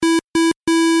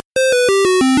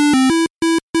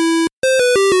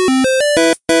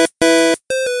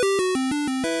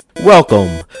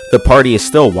Welcome! The party is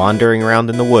still wandering around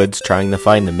in the woods trying to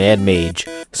find the Mad Mage.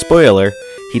 Spoiler,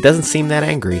 he doesn't seem that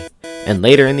angry. And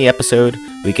later in the episode,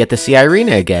 we get to see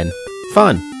Irina again.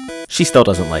 Fun. She still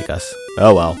doesn't like us.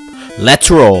 Oh well.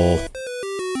 Let's roll!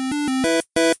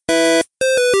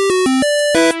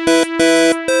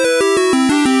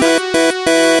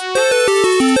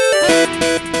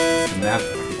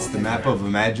 It's the map of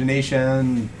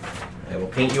imagination. I will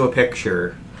paint you a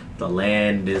picture. The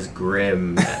land is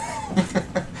grim.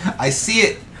 I see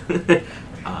it.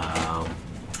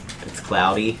 It's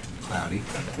cloudy. Cloudy.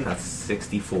 That's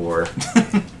 64.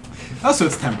 Oh, so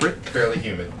it's temperate. Fairly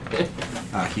humid.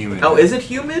 Humid. Oh, is it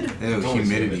humid? Ew,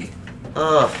 humidity.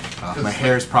 Ugh. My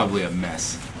hair is probably a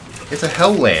mess. It's a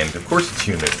hell land. Of course it's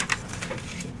humid.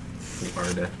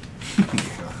 Florida.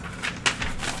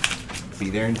 Be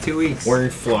there in 2 weeks. We're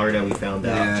in Florida, we found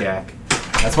out, Yeah. Jack.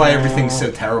 That's why everything's so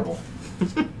terrible.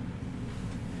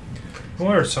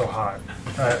 We're so hot.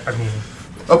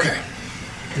 Okay.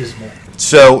 Dismal.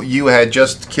 So you had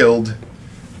just killed,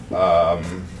 I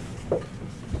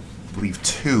believe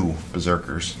 2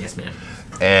 berserkers. Yes, ma'am.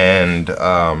 And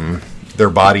their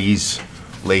bodies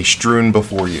lay strewn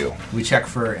before you. We check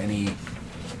for any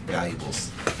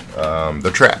valuables.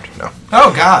 They're trapped. No.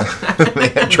 Oh, God. They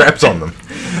had traps on them.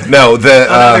 No, the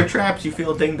Another traps, you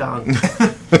feel ding dong.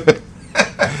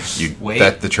 Wait.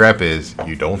 the trap is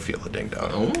you don't feel a ding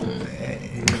dong,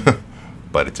 Oh.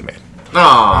 but it's a man.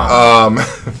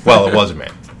 Aww. Well, it was a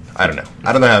man. I don't know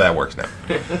how that works now.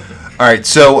 All right,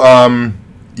 so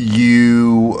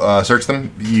you search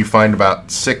them. You find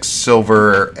about 6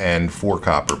 silver and 4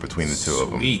 copper between the 2 of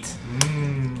them. Sweet.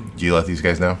 Do you let these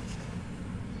guys know?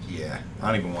 Yeah. I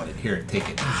don't even want it. Here, take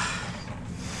it.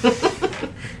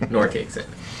 Nor takes it.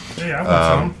 Yeah,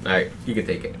 I want some. Alright, you can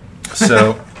take it.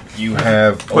 So you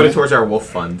have Put it towards our wolf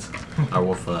funds. Our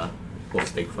wolf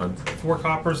steak funds. 4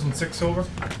 coppers and 6 silver.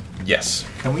 yes.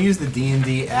 Can we use the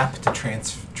D&D app to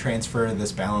transfer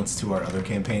this balance to our other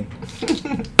campaign?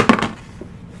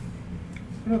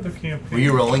 Another campaign. Were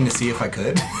you rolling to see if I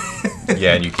could?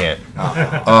 Yeah, and you can't.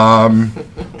 Oh.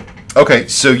 Okay,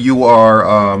 so you are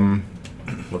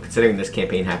Well, considering this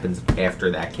campaign happens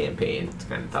after that campaign, it's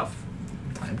kind of tough.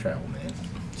 Time travel, man.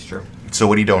 It's true. So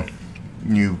what are you doing?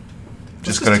 You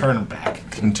Just just gonna turn back.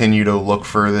 continue to look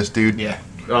for this dude? Yeah.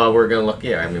 We're gonna look.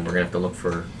 Yeah, I mean, we're gonna have to look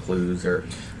for clues or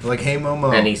Like, hey,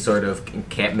 Momo. any sort of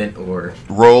encampment or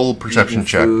Roll perception eating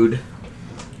check. food.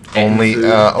 Only Eating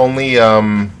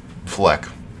food. Fleck.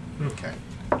 Okay.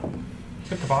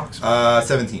 Hit the box.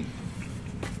 17.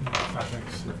 I think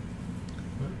so.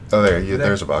 Oh,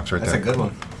 there's a box right That's there. a good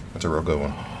one. That's a real good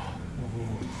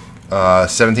one.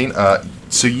 17.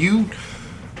 So you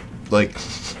like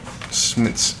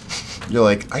you're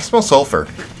like, I smell sulfur.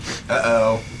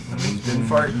 Uh-oh. He's been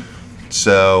farting.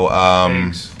 So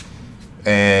Eggs.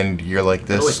 and you're like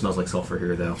It always this. smells like sulfur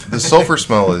here, though. The sulfur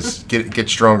smell is get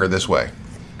stronger this way.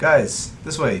 Guys,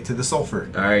 this way, to the sulfur.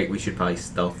 All right, we should probably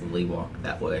stealthily walk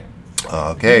that way.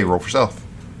 Okay, roll for stealth.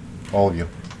 All of you.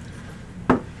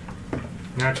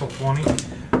 Natural 20.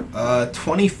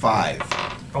 25.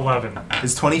 11.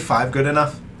 Is 25 good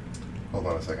enough? Hold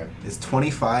on a second. Is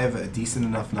 25 a decent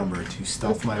enough number to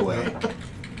stealth my way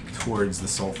towards the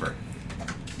sulfur?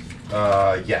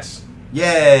 Yes.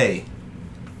 Yay!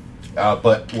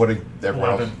 But what did everyone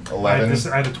 11. else?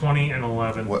 11. I had a 20 and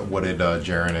 11. What did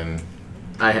Jaren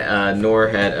and Nor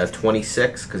had a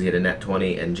 26 because he had a net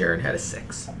 20, and Jaren had a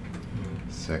 6.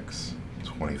 6,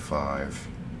 25.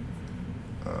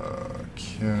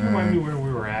 Can you remind me where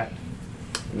we were at?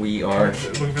 We are.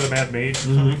 Looking for the Mad Mage?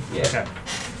 Yeah. Okay.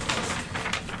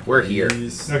 We're here.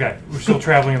 Okay. We're still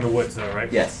traveling in the woods, though,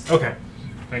 right? Yes. Okay.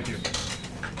 Thank you.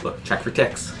 Look, check for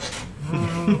ticks.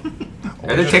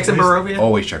 Are there ticks in Barovia?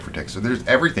 Always check for ticks. So there's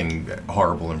everything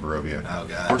horrible in Barovia. Oh,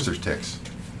 God. Of course there's ticks.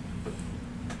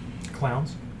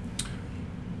 Clowns.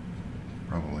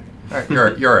 Probably. All right,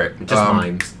 you're all right. Just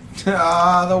mimes.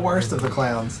 The worst of the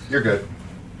clowns. You're good.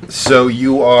 So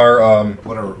you are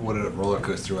What a roller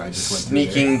coaster I just went through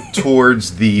there. sneaking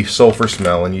towards the sulfur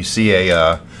smell, and you see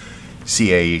a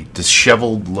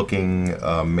disheveled-looking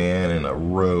man in a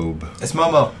robe. It's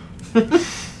Momo.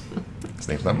 His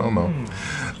name's not Momo.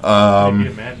 Maybe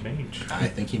a Mad Mage. I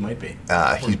think he might be.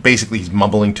 He's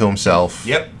mumbling to himself.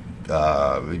 Yep.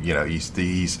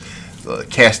 He's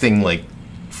casting like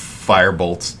fire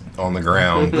bolts on the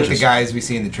ground. Like the guys we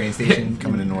see in the train station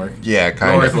coming into work. Yeah,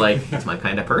 kind Nora's of. like, that's my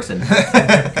kind of person.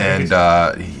 And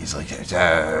he's like,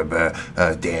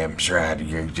 damn, Strad,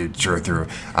 you throw through.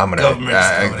 I'm gonna Government's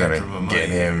coming after my get money."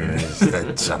 him.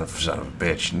 That son of a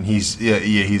bitch. And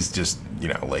he's just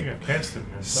like Yeah, past him.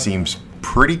 seems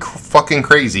pretty fucking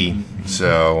crazy.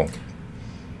 So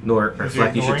Nor or Is he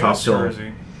Fleck, you should ignoring talk us, to or him. is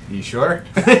he? You sure?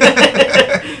 I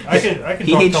can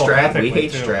He talk hates Strad. telepathically, We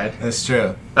hate too. Strad. That's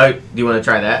true. Oh, do you want to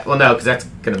try that? Well, no, because that's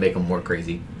gonna make him more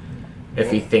crazy.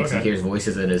 If he Well, thinks okay. he hears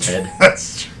voices in his head.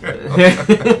 That's true.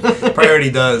 Probably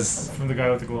already does. From the guy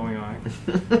with the glowing eye.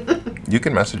 You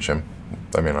can message him.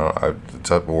 I mean,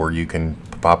 it's up, or you can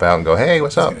pop out and go, "Hey,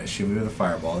 what's He's up?" gonna shoot me with a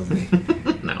fireball, isn't he?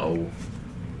 No.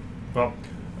 Well,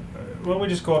 why don't we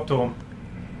just go up to him?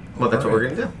 Well, that's what we're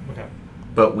gonna do. Okay.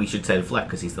 But we should send Fleck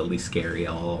because he's the least scary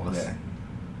of all of us. Yeah.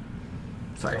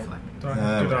 Sorry, Fleck. Good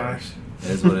whatever. eyes. It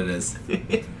is what it is.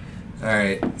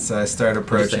 Alright, so I start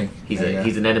approaching. He's There you go.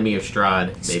 he's an enemy of Strahd.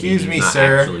 Maybe Excuse he's me, not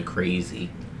sir. actually crazy.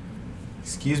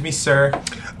 Excuse me, sir.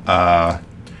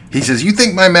 He says, "You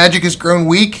think my magic has grown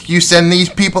weak? You send these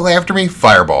people after me?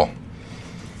 Fireball."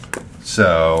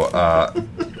 So,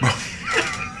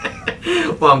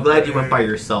 Well, I'm glad you went by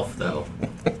yourself, though.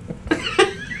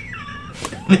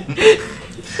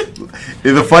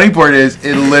 the funny part is,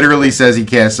 it literally says he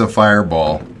casts a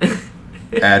fireball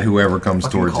at whoever comes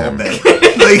towards him.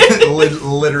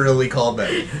 Literally called back.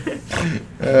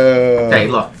 Hey,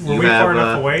 look, Were you we have. far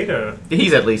enough away to...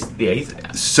 He's at least, yeah. He's.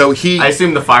 So he, I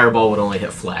assume the fireball would only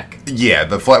hit Fleck. yeah,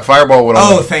 the fireball would.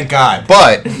 Oh, only, thank God.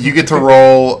 but you get to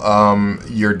roll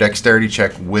your dexterity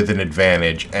check with an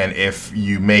advantage, and if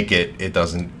you make it, it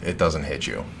doesn't hit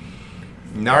you.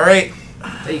 Alright.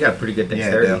 Hey, you got a pretty good Yeah,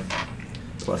 I dexterity.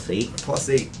 do. +8.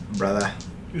 +8, brother.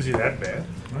 Is he that bad?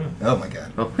 Oh my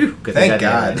God. Oh, whew, good Thank thing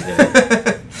God. I did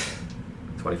it.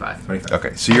 25. 25.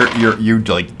 Okay, so you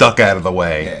like duck out of the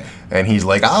way, Yeah. and he's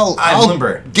like, I'm "I'll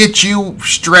limber. get you,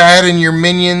 Strad, and your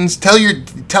minions. Tell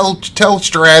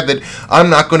Strad that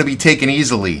I'm not going to be taken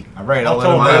easily." Alright, I'll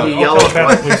I'll let him you know. yell.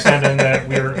 telepathically send in that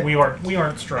we aren't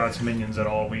Strahd's minions at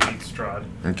all. We eat Strahd.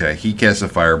 Okay, he casts a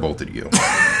firebolt at you,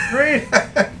 Great.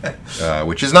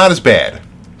 which is not as bad.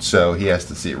 So he has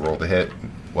to see it roll to hit.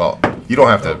 Well, you don't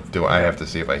have to do it. I have to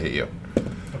see if I hit you.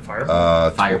 A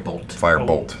fireball. Firebolt.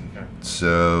 Firebolt. Oh, okay.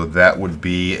 So that would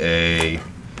be a.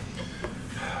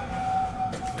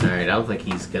 Alright, I don't think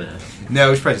he's gonna. No,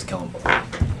 we should probably just kill him.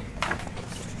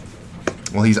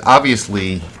 Well, he's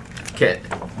obviously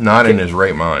not in his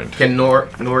right mind. Can Nor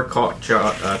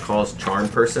calls Charm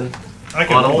Person I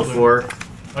can on him hold before? him.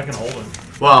 I can hold him.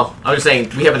 Well, I was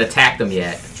saying we haven't attacked him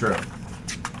yet, True.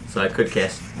 so I could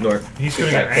cast Nor. He's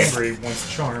going to get angry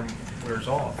once Charm wears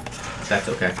off. That's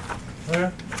okay.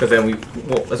 Okay. Because then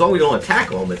as long as we don't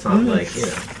attack him, it's not like, you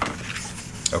know.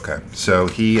 Okay, so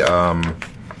he,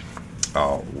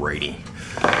 alrighty.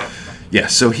 Yeah,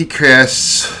 so he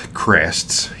casts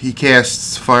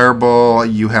Fireball.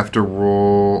 You have to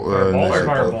roll... Fireball or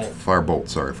Firebolt,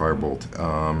 sorry, Firebolt.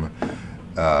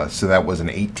 So that was an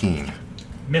 18.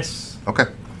 Miss. Okay,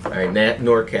 Alright,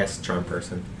 Nor casts Charm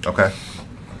Person. okay.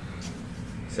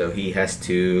 So he has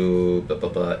to...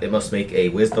 It must make a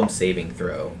Wisdom saving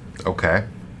throw. Okay.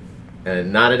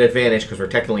 And not an advantage because we're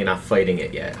technically not fighting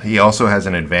it yet. He also has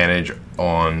an advantage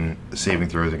on saving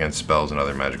throws against spells and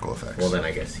other magical effects. Well, then I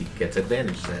guess he gets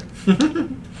advantage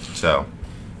then. So,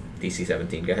 DC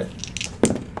 17, go ahead.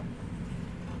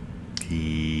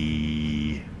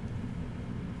 he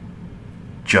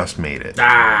just made it.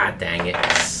 Ah, dang it.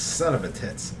 Son of a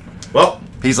tits. Well,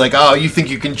 He's like, "Oh, you think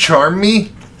you can charm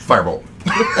me? Firebolt."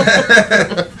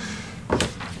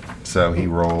 So he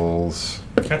rolls.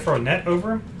 Can I throw a net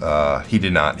over him? He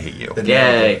did not hit you.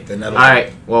 yay. The nettle.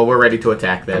 Alright, well, we're ready to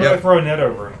attack How then. do I throw a net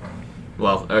over him?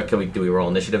 Well, do we roll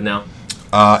initiative now?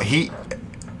 He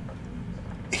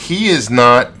is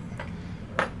not.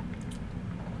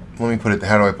 Let me put it.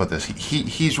 How do I put this?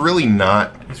 He's really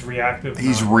not. He's reactive.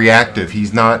 He's not- reactive.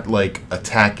 He's not like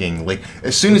attacking. Like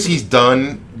as soon as he's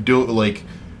done,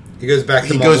 He goes back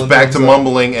to he goes mumbling back to to himself.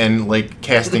 mumbling and like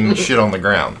casting shit on the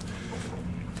ground.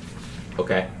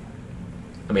 Okay.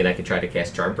 I mean, I could try to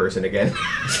cast Charm Person again.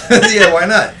 Yeah, why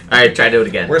not? Alright, try to do it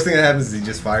again. Worst thing that happens is he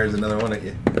just fires another one at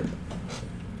you.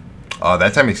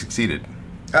 That time he succeeded.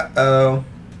 Uh-oh.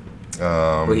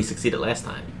 Well, he succeeded last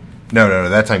time. No.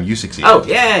 That time you succeeded. Oh,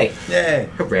 yay! Yay.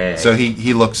 Hooray. So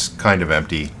he looks kind of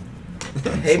empty.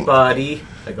 Hey, buddy.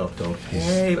 I go up to him.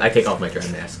 Hey. I take off my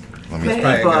dread mask. Let me.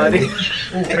 Hey, probably buddy.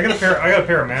 Ooh, I got a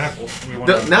pair of manacles. We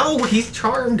want No, he's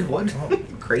charmed. What?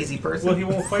 Crazy person. Well, he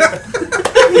won't fight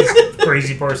that.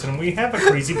 Crazy person. We have a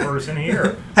crazy person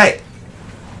here. Hey.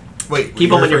 Wait. Keep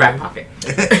you're him in your back referring-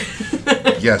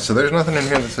 pocket. Yeah. So there's nothing in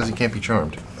here that says he can't be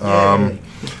charmed. Yay.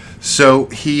 So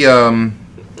he's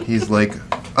like,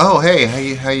 "Oh,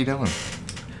 hey, how you doing?"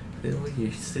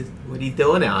 What are you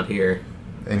doing out here?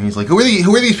 And he's like, "Who are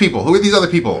these people? Who are these other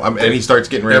people?" And he starts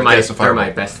getting ready They're to cast a they're fireball. my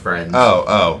best friends.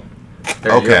 Oh,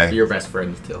 They're okay. your best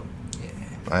friends too.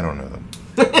 I don't know them.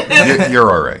 You're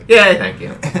all right. Yeah, thank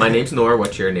you. My name's Nora.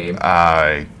 What's your name?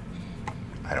 I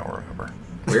don't remember.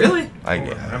 Really?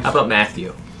 Yeah. How about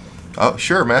Matthew? Oh,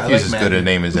 sure. Matthew's like as good a Matthew.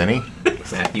 name as any.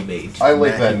 Matthew Mage. I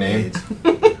like that name.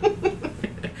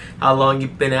 How long you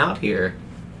been out here?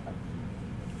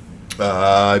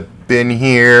 I've been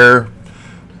here,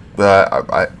 but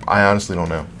I honestly don't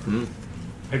know.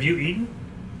 Have you eaten?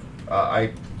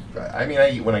 I mean,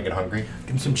 I eat when I get hungry.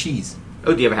 Give him some cheese.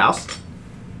 Oh, do you have a house?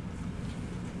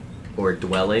 Or a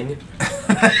dwelling?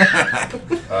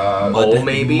 Mole,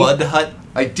 maybe? Mud hut.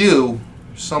 I do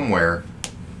somewhere.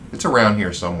 It's around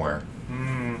here somewhere.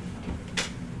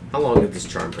 How long did this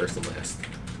charm person last?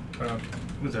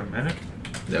 Was it a minute?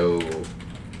 No.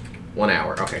 1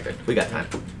 hour. Okay, good. We got time.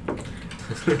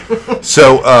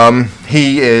 So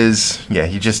he is. Yeah,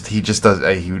 he just does.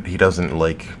 He doesn't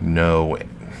like know.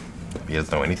 He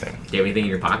doesn't know anything. Do you have anything in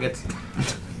your pockets?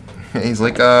 He's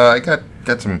like, I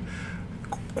got some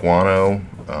guano.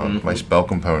 My spell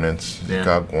components. Yeah.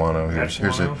 Got guano. Here's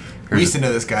Guano? We used to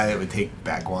know this guy that would take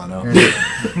back guano.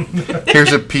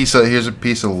 here's a piece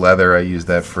of leather. I use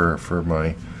that for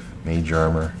my mage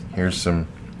armor. Here's some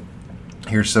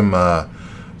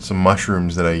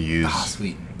mushrooms that I use. Ah,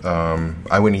 sweet.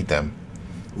 I wouldn't eat them.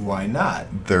 Why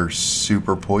not? They're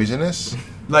super poisonous.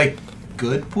 Like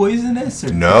good poisonous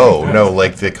or No,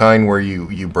 like the kind where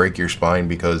you break your spine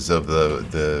because of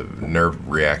the nerve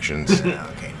reactions.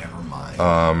 Okay, never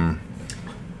mind.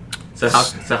 So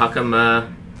how come, do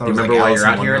you Thought it was remember like why Alice you're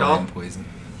in out here at all? Wonderland poison.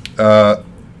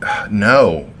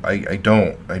 No, I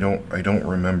don't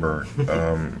remember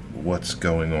what's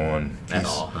going on. At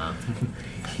all, huh?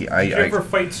 Did you ever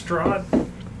fight Strahd?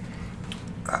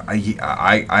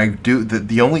 I do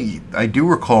the only I do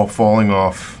recall falling,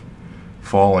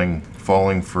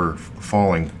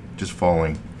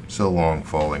 so long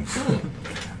falling,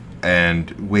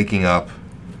 and waking up,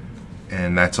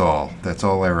 and that's all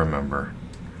I remember.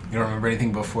 You don't remember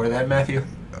anything before that, Matthew?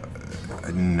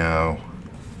 No.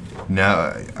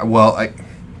 Well, I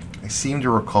seem to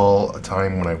recall a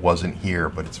time when I wasn't here,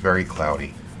 but it's very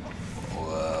cloudy.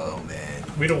 Whoa, man.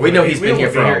 We know he's been here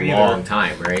for a long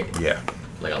time, right? Yeah,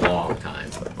 Like a long time.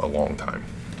 a long time.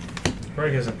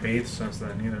 Probably hasn't bathed since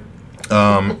then either.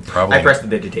 Probably. I pressed the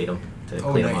digitate him to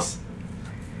Oh, clean nice.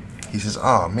 He says,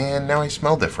 "Oh man, now I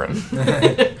smell different."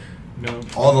 No.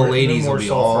 All no the ladies more will be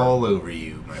sulfur. all over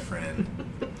you, my friend.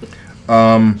 him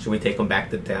up. Should we take him back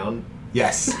to town?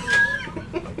 Yes.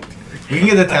 We can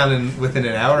get to town within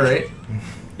an hour, right?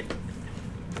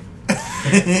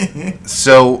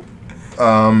 So,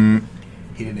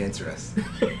 He didn't answer us.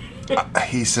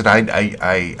 he said,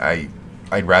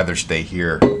 I'd rather stay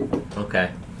here."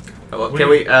 Okay. Well, can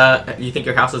we, you think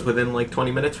your house is within like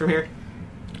 20 minutes from here?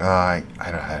 I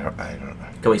don't know.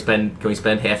 Can we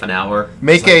spend half an hour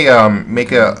Make a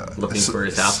looking for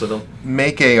his house with him?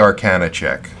 Make a Arcana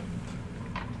check.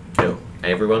 Who?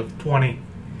 Everyone? 20.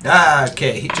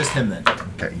 Okay, just him then.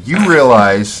 Okay, you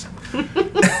realize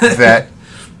that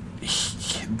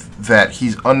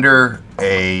he's under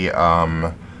a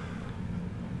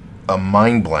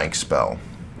mind blank spell,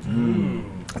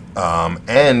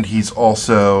 and he's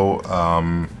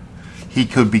also he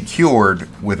could be cured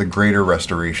with a greater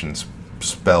restoration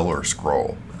spell or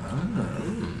scroll.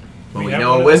 Well, we have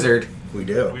know one a of wizard. We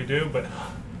do. We do, but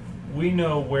we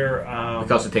know where. We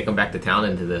can also take him back to town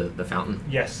into the fountain.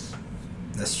 Yes,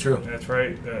 That's true. that's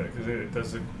right. Because it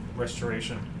does the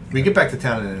restoration. We get back to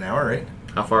town in an hour, right?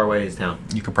 How far away is town?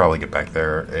 You could probably get back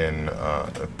there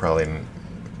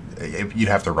you'd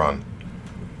have to run,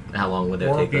 How long would that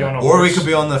Or take? be on a Or we horse. could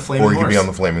be on the flaming or you horse. could be on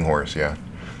the flaming horse. Yeah,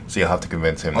 so you'll have to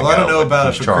convince him. Although to I don't go, know but about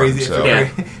he's if charmed, if so. Yeah.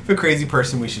 if a crazy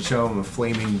person, we should show him a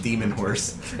flaming demon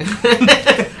horse.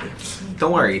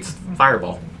 Don't worry, it's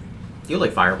fireball. You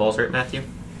like fireballs, right, Matthew?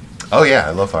 Oh yeah,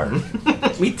 I love fire.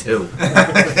 Me too.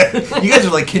 You guys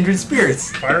are like kindred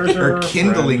spirits. Fires Or are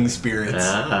kindling friends. spirits.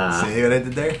 Ah. See what I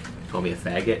did there? Call me a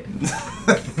faggot.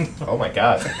 Oh my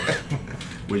god.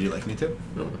 Would you like me to?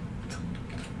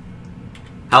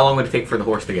 How long would it take for the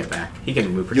horse to get back? He can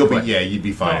move pretty quick. You'd be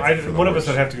No, fine. for the one of us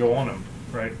horse. would have to go on him,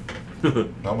 right?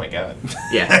 Oh my god.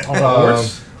 Yeah. On the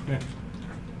horse. Yeah.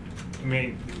 I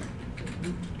mean,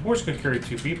 horse could carry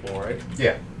 2 people, right?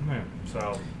 Yeah. Yeah.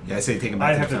 So Yeah, I say take him back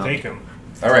I'd to have the to fountain. take him.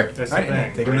 All right. That's All the right,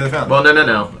 thing. take him to the fountain. Well,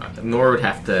 no. Nor would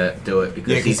have to do it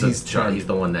because Yeah, 'cause he's the, charmed. he's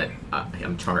the one that I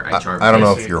charmed. I don't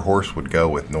know see. if your horse would go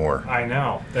with Nor. I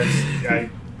know. I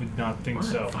would not think What?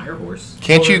 so. Fire horse.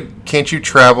 Can't you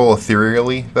travel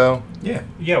ethereally though? Yeah.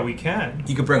 Yeah, we can.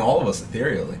 You could bring all of us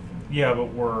ethereally. Yeah,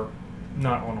 but we're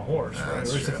not on a horse, right?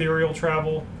 that's There's true. ethereal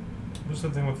travel. What's the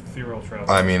thing with ethereal travel?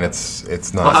 I mean, it's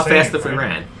Well, how not. Same, fast if we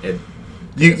right? ran?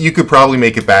 You could probably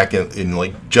make it back in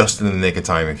like just in the nick of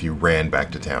time if you ran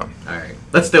back to town. All right,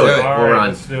 let's do it. All We'll right, run.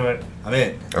 let's do it. I'm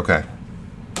in. Okay.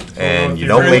 if And you you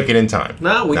don't really- make it in time.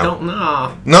 No, we No. don't.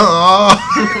 No. No,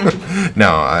 no.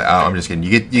 I'm just kidding.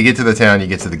 You get to the town. You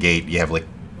get to the gate. You have like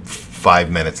 5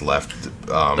 minutes left.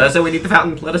 Let us in. We need the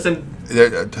fountain. Let us in.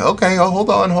 Okay. Oh, hold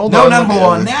on. No, not hold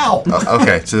on now.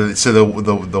 Okay. So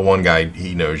the one guy,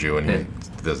 he knows you and he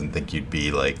doesn't think you'd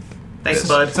be like. Thanks, this.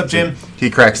 bud. What's up, Jim? He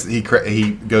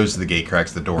goes to the gate,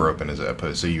 cracks the door open as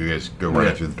opposed. So you guys go running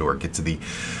Yeah. through the door, get to the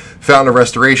Fountain of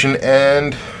Restoration,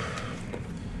 and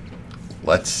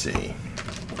let's see.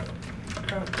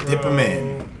 Dip 'em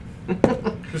in.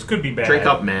 This could be bad. Drink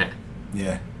up, Matt.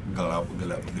 Yeah. Glub.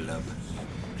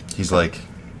 He's like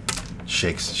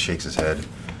shakes his head.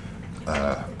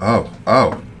 Oh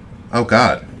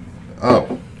God.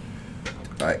 Oh.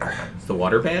 Is the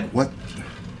water bad? What?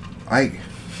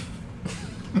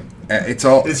 It's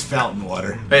all. It's fountain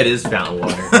water. It is fountain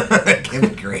water. That can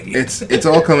be great. It's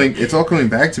all coming. It's all coming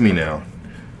back to me now.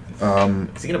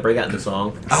 Is he gonna break out into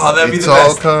song? Oh, that'd be It's the all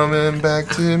best. coming back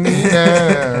to me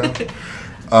now.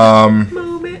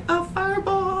 Moment of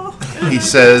fireball. He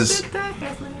says.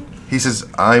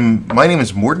 My name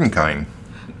is Mordenkainen.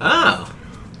 Oh.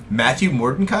 Matthew Did you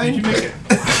Mordenkainen? make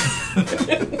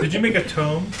it? Did you make a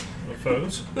tome of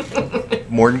foes?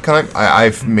 Mordenkainen?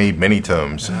 I've made many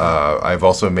tomes. I've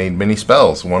also made many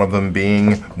spells, one of them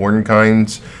being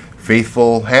Mordenkainen's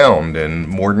Faithful Hound and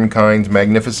Mordenkainen's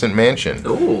Magnificent Mansion.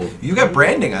 Ooh. You got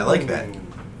branding. I like that.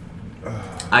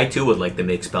 I too would like to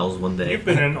make spells one day. You've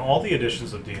been in all the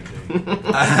editions of D&D.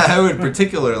 I would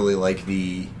particularly like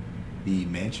the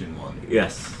mansion one.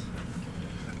 Yes.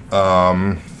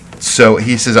 So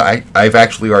he says, I've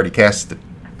actually already casted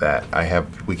that.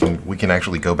 We can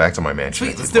actually go back to my mansion.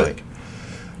 Sweet, if let's you'd do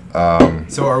it. like.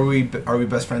 So are we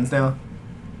best friends now?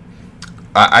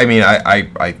 I mean,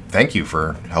 I thank you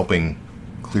for helping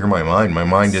clear my mind. My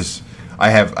mind is,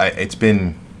 it's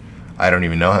been, I don't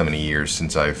even know how many years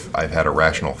since I've had a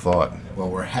rational thought. Well,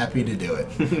 we're happy to do it.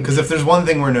 Because if there's one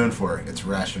thing we're known for, it's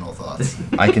rational thoughts.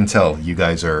 I can tell you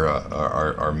guys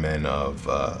are men of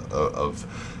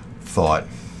thought.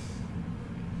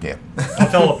 Yeah.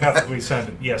 I'll telepathically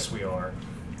send, yes, we are.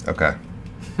 Okay.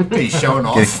 He's showing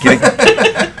off.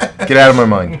 Get out of my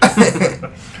mind.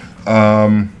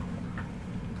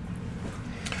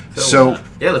 So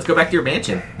yeah, let's go back to your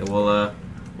mansion and we'll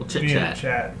chit Yeah, chat.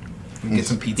 chat. Get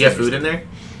some pizza. Do you have food in there?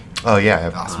 oh yeah, I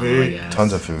have Ah, Oh, sweet. yes.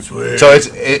 tons of food. Sweet. So it's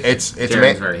a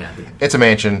Jared's very happy. it's a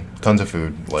mansion, tons of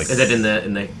food. Like Is it in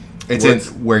the? it's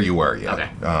woods? in where you were. Yeah.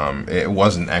 Okay. It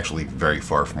wasn't actually very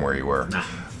far from where you were.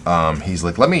 Nah. He's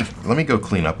like, let me go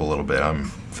clean up a little bit. I'm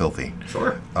filthy.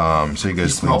 Sure. So he You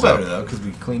goes smell cleans better up. though, because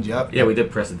we cleaned you up. Yeah, we did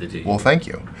press it to you. Well, thank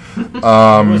you. It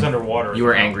was underwater. You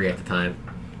were angry at the time.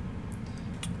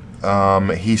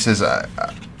 He says,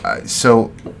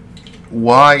 so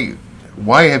why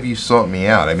have you sought me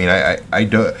out? I mean, I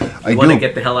don't. You want to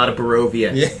get the hell out of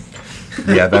Barovia. Yeah.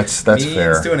 Yeah, that's Means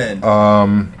fair. to an end.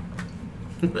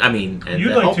 I mean, and You'd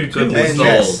to like help to, good too. with And souls.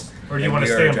 yes. Or do you And want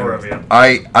to we stay are in generous.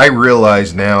 Barovia? I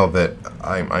realize now that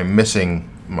I'm missing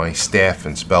my staff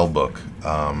and spell book,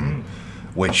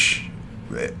 which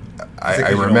I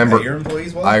remember. Your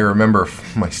employees well? I remember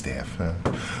my staff.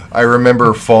 I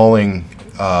remember falling,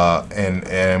 and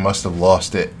I must have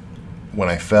lost it when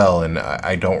I fell, and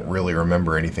I don't really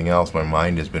remember anything else. My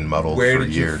mind has been muddled Where for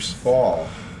did years. you fall?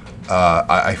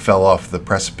 I fell off the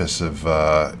precipice of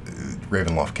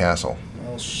Ravenloft Castle.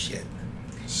 Oh shit.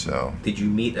 So, Did you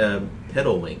meet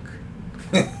Piddlewink?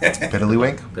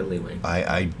 Piddlywink? Piddlywink.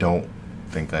 I don't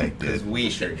think I Because did. we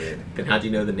sure did. Then how'd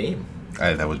you know the name?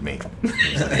 That was me.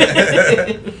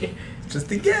 Just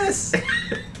a guess.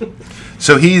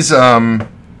 So he's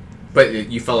But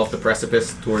you fell off the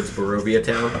precipice towards Barovia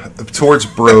town? towards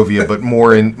Barovia, but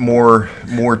more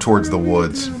towards the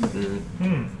woods.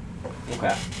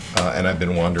 Okay. And I've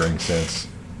been wandering since.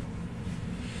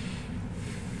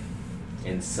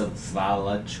 In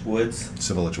Svalach Woods?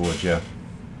 Svalach Woods, yeah.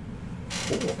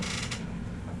 Cool.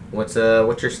 What's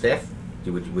your staff?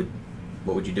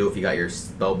 What would you do if you got your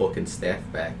spell book and staff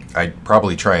back? I'd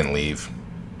probably try and leave.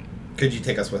 Could you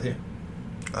take us with you?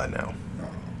 No.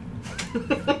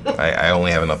 I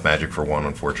only have enough magic for one,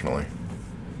 unfortunately.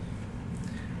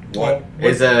 What Well,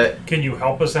 is Can you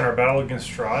help us in our battle against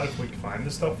Strahd if we can find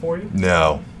this stuff for you?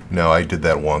 No, I did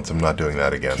that once. I'm not doing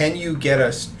that again. Can you get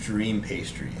us dream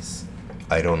pastries?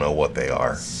 I don't know what they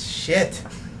are. Shit.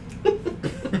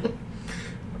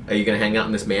 Are you gonna hang out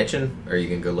in this mansion, or are you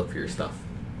gonna go look for your stuff?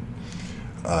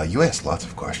 You asked lots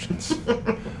of questions.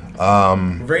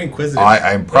 We're very inquisitive.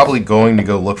 I'm probably going to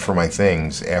go look for my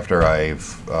things after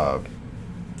I've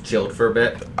chilled for a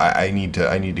bit. I need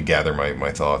to gather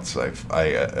my thoughts.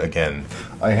 Again,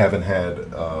 I haven't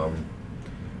had.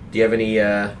 Do you have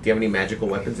any magical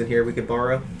weapons in here we could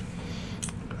borrow?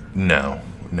 No,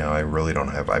 I really don't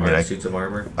have. I Or mean, suits of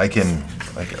armor. I can.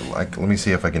 Let me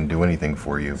see if I can do anything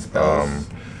for you. Spells.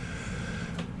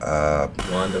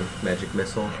 Wand of magic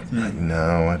missile.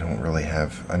 No, I don't really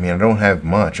have. I mean, I don't have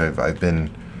much. I've been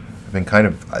kind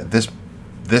of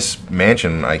this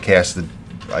mansion. I cast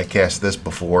this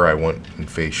before I went and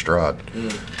faced Strahd.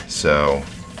 So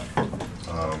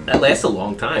That lasts a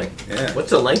long time. Yeah.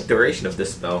 What's the length duration of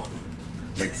this spell?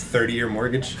 Like 30-year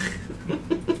mortgage.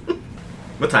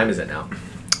 What time is it now?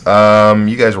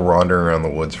 you guys were wandering around the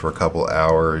woods for a couple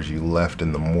hours. You left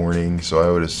in the morning, so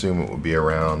I would assume it would be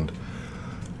around.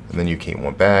 And then you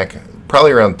went back,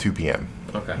 probably around 2 p.m.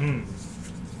 Okay.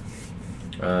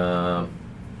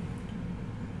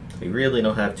 We really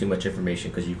don't have too much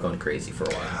information because you've gone crazy for a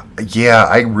while. Yeah,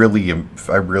 I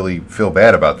really feel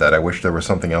bad about that. I wish there was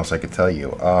something else I could tell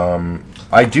you.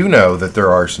 I do know that there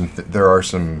are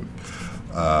some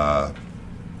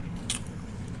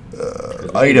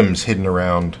items hidden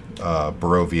around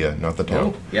Barovia, not the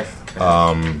town. Oh, yes.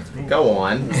 Go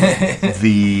on.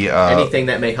 The Anything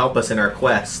that may help us in our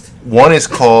quest. one is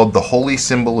called the Holy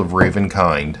Symbol of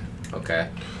Ravenkind. Okay.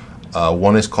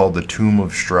 One is called the Tomb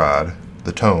of Strahd.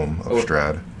 The Tome of Oh.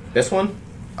 Strahd. This one?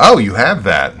 Oh, you have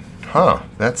that, huh?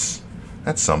 That's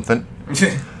something.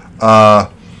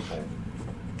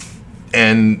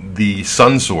 And the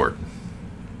Sun Sword.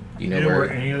 You You know know where where?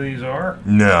 any of these are?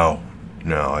 No,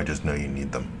 I just know you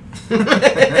need them.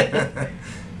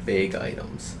 Big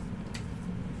items.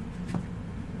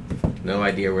 No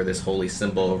idea where this holy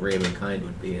symbol of Ravenkind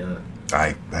would be.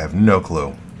 I have no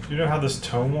clue. Do you know how this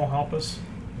tome will help us?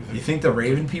 You think the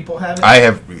Raven people have it? I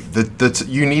have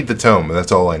you need the tome.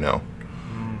 That's all I know.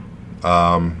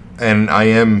 And I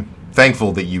am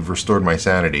thankful that you've restored my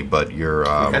sanity, but your We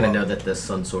kind of know that this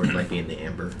sun sword might be in the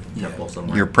Amber Temple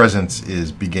somewhere. your presence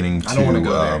is beginning I don't wanna to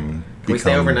go there. Can we stay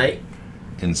become overnight?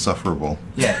 insufferable.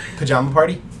 Yeah, pajama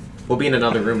party? We'll be in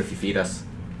another room if you feed us.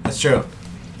 That's true.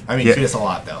 I mean, Yeah. feed us a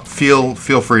lot, though. Feel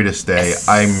free to stay.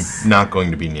 I'm not going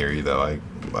to be near you though.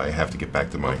 I have to get back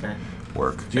to my Okay.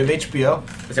 work. Do you have HBO?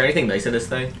 Is there anything nice in this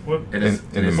thing? What? In this,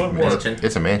 In this the what mansion?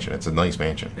 It's a mansion. It's a nice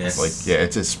mansion. Yes. Like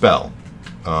it's a spell.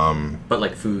 But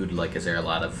like food, like is there a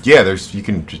lot of? Yeah, you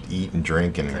can just eat and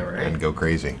drink and, All right. and go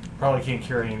crazy. Probably can't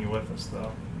carry any with us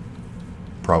though.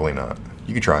 Probably not.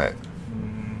 You can try it.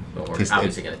 Well, we're Taste-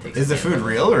 obviously gonna take. Is the some food sample.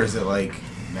 real, or is it like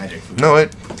magic food? No,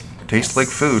 it tastes like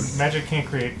food. Magic can't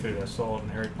create food. I saw it in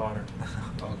Harry Potter.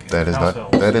 Okay.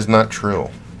 That is not true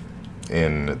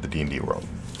in the D&D world.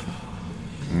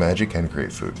 Magic can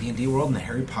create food. D&D world and the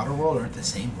Harry Potter world aren't the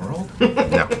same world?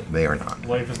 No, they are not.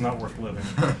 Life is not worth living.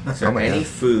 Is there Oh my any God.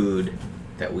 food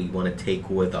that we want to take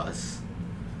with us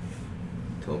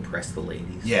to impress the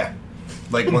ladies? Yeah.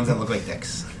 Like ones that look like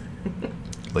dicks.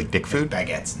 Like dick food?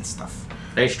 Baguettes and stuff.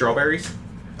 Any strawberries?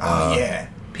 Oh, yeah.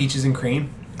 Peaches and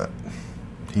cream?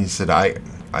 He said, I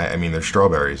mean, they're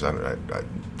strawberries. I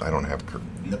don't have.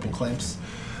 Nipple clamps?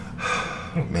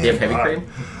 Do you have heavy Wow. cream?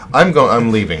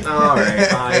 I'm leaving. All right.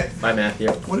 Bye. Bye, Matthew.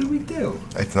 What did we do?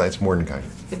 It's Mordenkainen.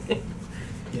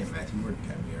 Yeah, Matthew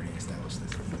Mordenkainen. We already established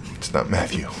this. It's not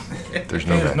Matthew. There's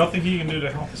no There's Matthew. nothing he can do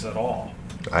to help us at all.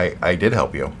 I did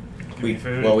help you. Give me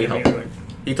food. well, we give me helped. anything,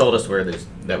 He told us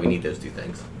that we need those two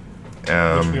things. which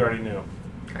we already knew.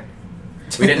 Okay.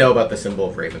 We didn't know about the symbol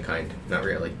of Ravenkind. Not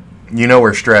really. You know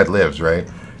where Strahd lives, right?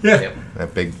 Yep.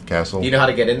 That big castle. Do you know how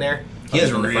to get in there? He has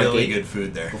Other than the front really gate good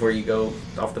food there. Before you go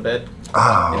off the bed? Any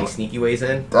Oh, sneaky ways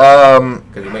in? um,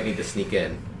 Because we might need to sneak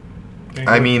in.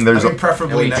 I mean, there's I mean, a.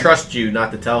 preferably And we not- trust you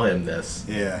not to tell him this.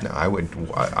 Yeah. No,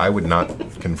 I would not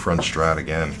confront Strahd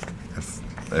again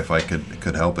if I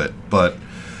could help it. But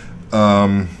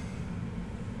And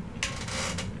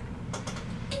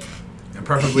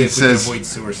preferably He if says- we can avoid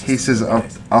sewer systems. he says,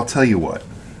 I'll tell you what.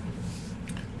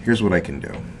 Here's what I can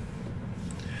do.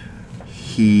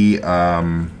 He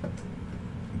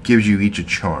gives you each a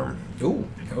charm. Ooh.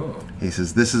 Oh. He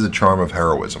says this is a charm of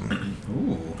heroism,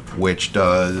 Ooh. which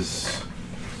does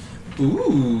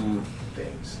Ooh.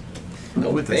 things.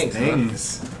 No With thanks, the huh?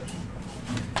 things.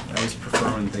 I always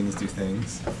prefer when things do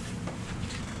things.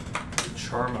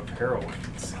 Charm of heroin.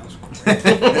 Sounds cool.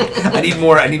 I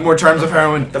need more charms of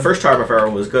heroin. The first charm of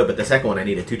heroin was good, but the second one I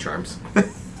needed 2 charms.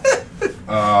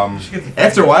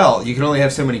 After a while, you can only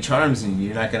have so many charms, and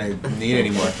you're not gonna need any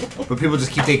more. But people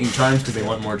just keep taking charms because they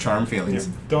want more charm feelings.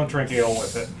 Don't drink ale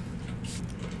with it.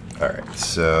 All right,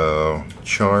 so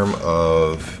charm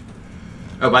of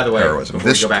Oh, by the way, Heroism. before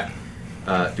we This- go back,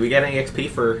 do we get any XP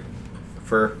for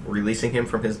releasing him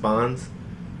from his bonds?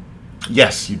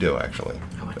 Yes, you do actually.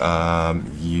 How much?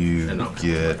 You And I'll-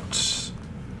 get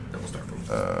Then we'll start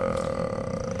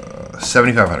from.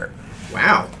 7,500.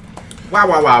 Wow.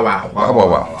 Wow.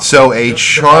 Wow. So a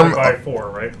charm Divided by 4,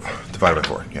 right? divided by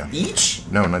 4. Yeah. Each?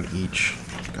 No, not each.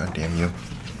 God damn you.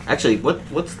 Actually,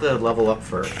 what's the level up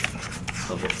for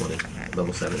level 20?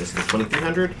 Level 7? Is it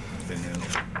 2,300?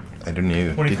 I didn't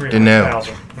know.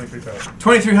 23,000. 23,000.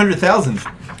 2,300,000.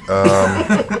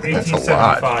 That's a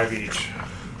lot. 1875 each.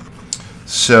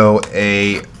 So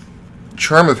a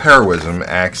charm of heroism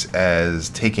acts as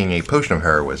taking a potion of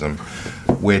heroism,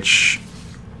 which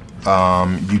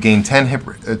you gain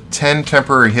 10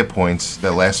 temporary hit points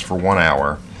that last for 1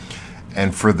 hour,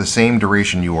 and for the same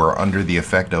duration you are under the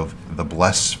effect of the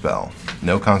Bless spell.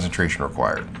 No concentration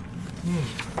required.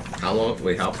 How long?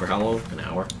 Wait, for how long? An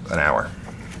hour? An hour.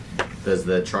 Does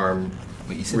the charm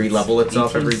Wait, you said re-level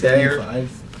itself every day, or?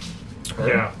 1875?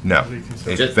 Yeah. No,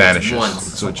 1875. it Just vanishes.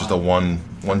 once. So it's just a one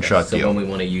shot So deal. when we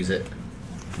want to use it,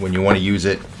 When you want to use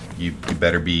it, you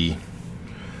better be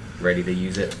ready to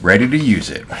use it. ready to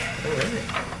use it. Alright.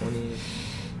 20.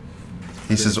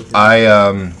 He says,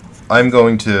 I'm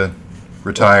going to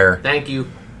retire. Thank you.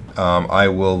 I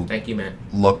will Thank you, Matt.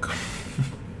 look.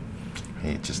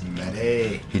 He just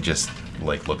Hey.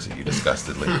 like looks at you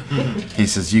disgustedly. He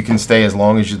says, "You can stay as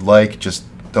long as you'd like. Just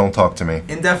don't talk to me.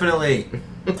 Indefinitely.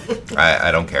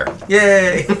 I don't care.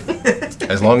 Yay.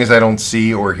 As long as I don't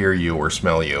see or hear you or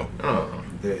smell you." Oh.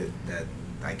 That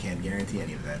I can't guarantee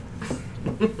any of that.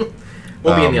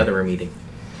 We'll be in the other room eating.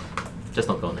 Just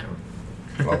don't go in that room.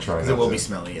 I'll try. Because it will be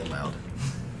smelly and loud.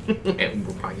 And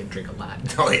we're probably going to drink a lot.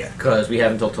 Oh, yeah. Because we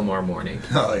have until tomorrow morning.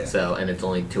 Oh, yeah. So, and it's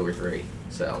only 2 or 3.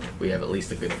 So, we have at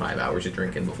least a good 5 hours of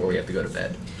drinking before we have to go to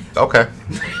bed. Okay.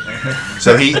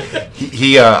 So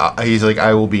he's like,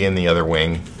 I will be in the other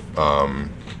wing.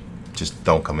 Just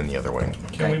don't come in the other wing.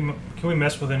 Can we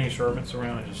mess with any servants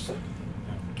around? And just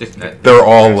They're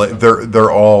all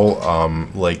they're all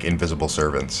like invisible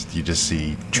servants. You just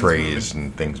see trays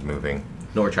and things moving.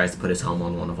 Nor tries to put his helm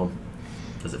on one of them.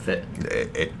 Does it fit?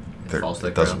 It falls to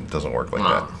the doesn't work like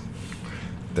Ah. that.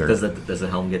 They're, Does the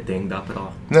helm get dinged up at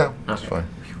all? no, it's Okay. fine.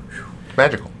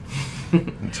 Magical.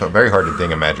 It's very hard to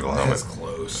ding a magical That's helmet.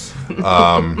 close.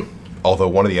 Although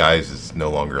one of the eyes is no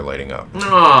longer lighting up.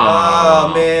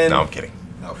 Oh, man. No, I'm kidding.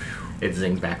 Oh, It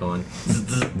zings back on.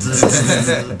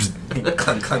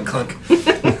 clunk, clunk, clunk.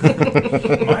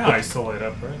 my eyes still light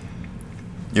up, right?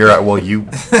 You're right. Well, you. Yeah,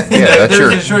 that's There's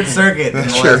your. a short circuit in the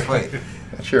That's last your- fight.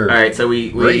 That's your. All right, so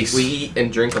we Race. eat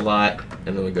and drink a lot,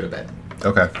 and then we go to bed.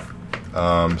 Okay.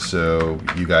 So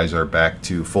you guys are back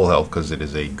to full health because it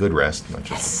is a good rest, not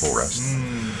just a full rest.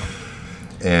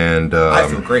 And I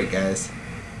feel great, guys.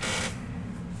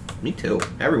 Me too.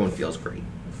 Everyone feels great.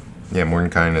 yeah,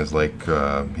 Mordenkainen is like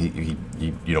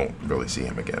you don't really see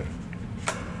him again.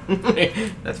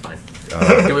 That's fine.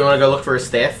 Do we want to go look for a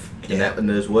staff in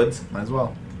those woods? Might as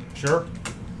well. Sure.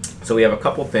 So we have a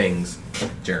couple things.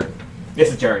 Jaren. This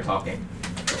is Jaren talking.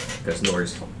 Because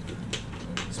Nor's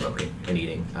smoking and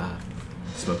eating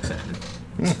smoked salmon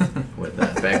with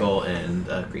bagel and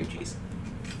cream cheese.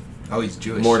 Oh, he's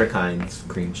Jewish. Mordecai's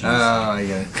cream cheese. Oh, I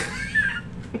get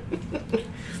it.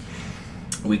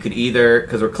 We could either,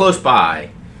 because we're close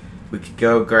by, we could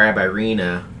go grab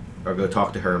Irina or go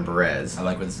talk to her in Perez. I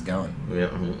like where this is going. Yeah.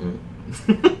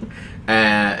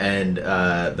 And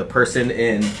the person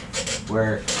in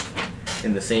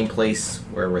the same place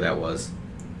wherever that was.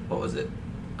 What was it?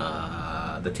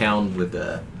 The town with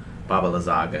the Baba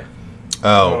Lazaga.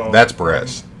 Oh, Oh. that's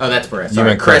Perez. Oh, that's Perez. You Sorry.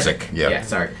 meant Krezk, yeah. Yeah,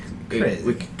 sorry. Krezk.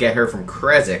 We could get her from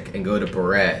Krezk and go to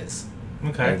Perez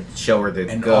Okay. and show her the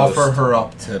And ghost. offer her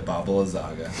up to Baba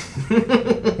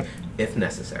Lazaga. if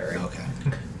necessary. Okay.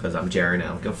 Because I'm Jaren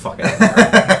now. Go fuck it.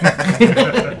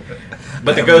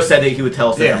 But the ghost said that he would tell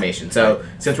us the Yeah. information. So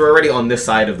since we're already on this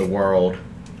side of the world,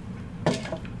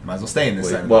 Might as well stay in this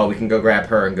side. well, we can go grab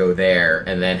her and go there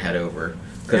and then head over.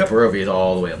 Because Yep. Barovia is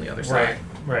all the way on the other Right. side.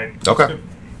 Right. Okay.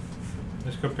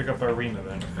 Let's go pick up Irina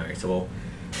then. All right. So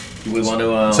do we want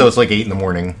to? So it's like 8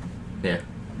 in. Yeah.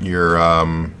 You're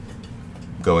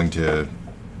going to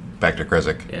back to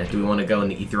Krezk. Yeah. Do we want to go in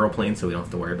the ethereal plane so we don't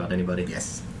have to worry about anybody?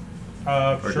 Yes.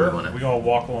 Or do Sure. we wanna- We all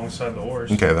walk alongside the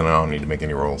horse. Okay, then I don't need to make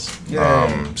any rolls. Yay.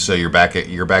 So you're back at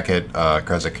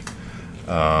Krezk.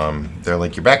 They're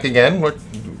like, you're back again. What?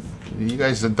 You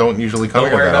guys don't usually come Don't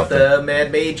here worry that about often. the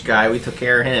mad mage guy. We took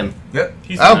care of him. Yep.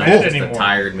 He's Oh, not cool. mad Just anymore. a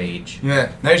tired mage. Yeah.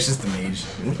 Now he's just a mage.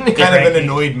 Kind of an Cranky.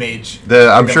 annoyed mage.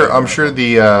 I'm sure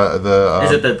the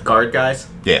Is it the guard guys?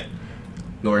 yeah.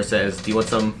 Nora says, "Do you want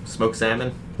some smoked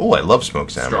salmon? Oh, I love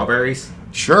smoked salmon. Strawberries?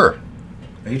 Sure.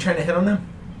 Are you trying to hit on them?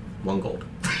 1 gold."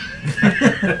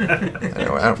 I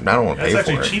don't want to That's pay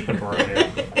actually for it. cheap in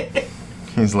Barbados.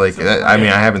 He's like, I mean,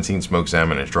 I haven't seen smoked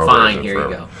salmon and strawberries. Fine, in here you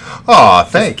forever. go. Aw,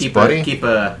 thanks, Keep buddy. keep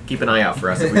an eye out for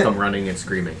us if we come running and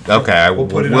screaming. Okay, We'll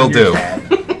put it we'll on your do.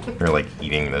 tab. They're like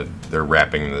they're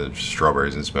wrapping the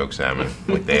strawberries in smoked salmon.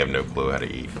 Like they have no clue how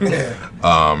to eat.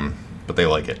 But they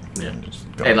like it. Yeah. Just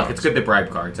Hey, going look, on. it's good to bribe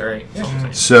cards, all right?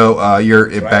 So you're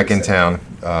what I back would in say. town.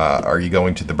 Are you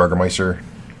going to the Burgermeister?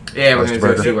 Yeah, we're Mr. going to go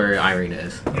Burger? see where Irene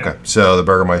is. Okay. So the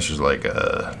Burgermeister's like,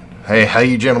 hey, how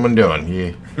you gentlemen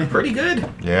doing? Pretty good.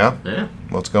 Yeah? Yeah.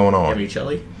 What's going Have on? any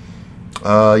chili?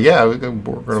 Yeah, we're going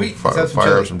to Sweet. Let's have some fire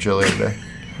chili. up some chili today.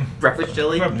 Breakfast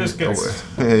chili? We have biscuits.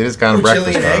 It is kind of Ooh,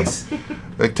 chili breakfast and time. eggs.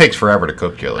 It takes forever to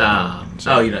cook chili.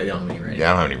 Oh, you don't have any ready. Yeah,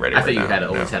 I don't have any ready I right thought you now. had No.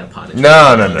 always had a pot of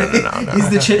No.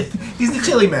 He's the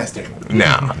chili master.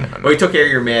 No. Well, we took care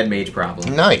of your mad mage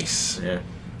problem. Nice. Yeah.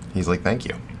 He's like, thank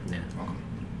you.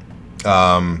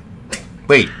 Yeah.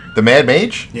 Wait, the Mad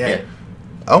Mage? Yeah.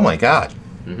 Oh my god.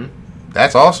 Mm-hmm.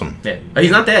 That's awesome. Yeah. Oh,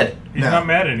 he's not dead. He's No. not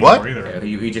mad anymore What? either.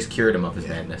 Yeah, he just cured him of his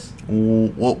madness.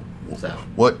 What? So.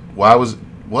 What? Why was?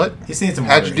 What? He's seen some.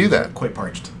 How'd water. you do He's that? Quite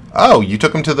parched. Oh, you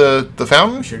took him to the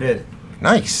fountain? Sure did.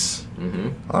 Nice. Mm-hmm.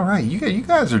 All right, you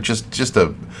guys are just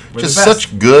the best.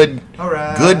 such good, All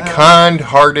right. good,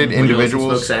 kind-hearted Would you like some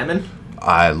smoked individuals. salmon?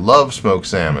 I love smoked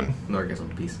salmon. Nor get some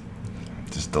piece.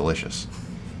 Just delicious.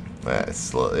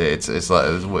 It's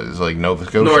like Nova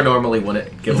Scotia. Nor normally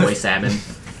wouldn't give away salmon,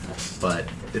 but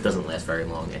it doesn't last very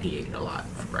long, and he ate a lot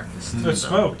for breakfast. It's So-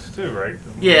 smoked too, right?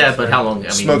 Yeah, but how long? I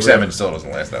mean, Smoked salmon still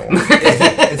doesn't last that long.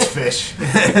 It's fish.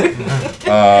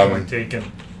 Point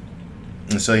taken.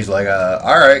 And so he's like,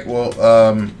 all right, well,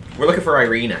 We're looking for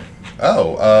Irina.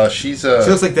 she's She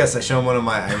looks like this. I show him one of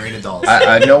my Irina dolls.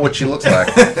 I know what she looks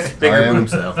like. Bigger I am-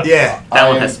 boobs, though. yeah. That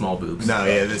one am- has small boobs. No,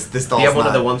 yeah. This Do doll's you have one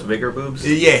of not. the ones with bigger boobs?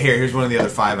 Yeah, here's one of the other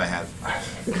 5 I have.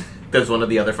 Does one of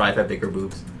the other 5 have bigger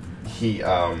boobs? He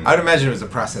I would imagine it was a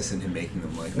process in him making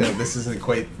them. Like, no, this isn't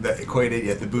quite equated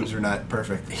yet. The boobs are not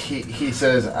perfect. he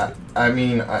says, I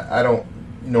mean, I don't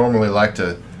normally like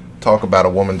to talk about a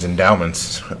woman's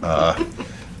endowments,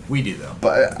 We do though.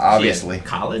 but obviously. She had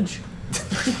college?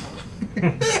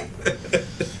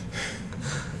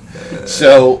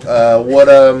 So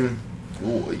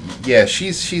yeah,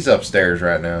 she's upstairs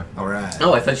right now. All right.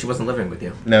 Oh, I thought she wasn't living with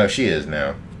you. No, she is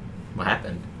now. What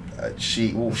happened?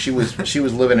 She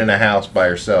was living in a house by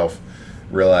herself.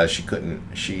 Realized she couldn't.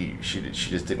 She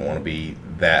just didn't want to be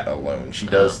that alone. She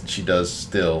does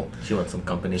still. She wants some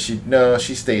company. She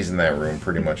stays in that room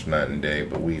pretty much night and day.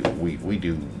 But we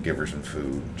do give her some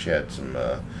food. She had some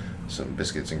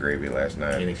biscuits and gravy last You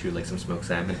night. think she would like some smoked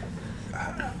salmon?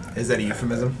 Is that a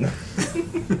euphemism?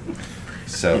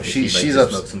 So She'd like she's to up.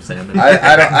 smoke some salmon.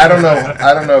 I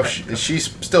don't know. If she's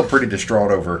still pretty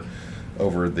distraught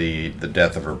over the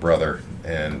death of her brother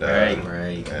and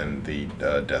Right. and the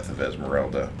death of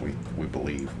Esmeralda. We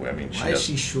believe. I mean, Why is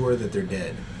she sure that they're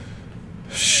dead?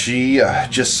 she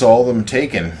just saw them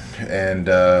taken and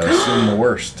assumed the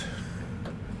worst.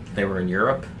 They were in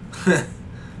Europe.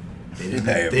 They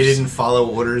I have didn't follow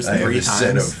orders I have 3 a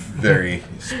set times. of very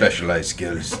specialized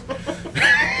skills.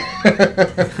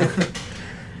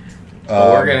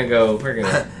 But we're gonna go. We're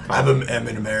gonna. I'm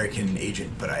an American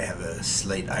agent, but I have a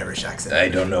slight Irish accent. I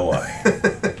don't know why.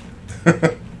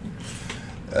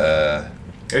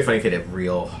 It'd be funny if they had a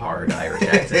real hard Irish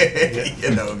accent. Yeah,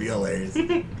 that would be hilarious.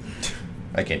 I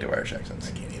I can't do Irish accents.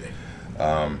 can't either.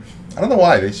 I don't know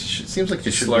why. It seems like they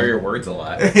Just should slur your words a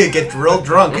lot. Get real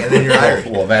drunk and then you're Irish.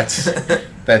 Well, that's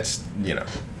it's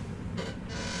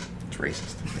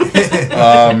racist.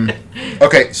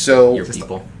 Okay, so Your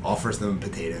people. Offers them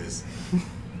potatoes.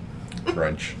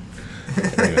 brunch.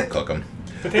 Don't even cook them.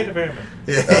 Potato famine.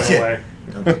 Yeah. By the way.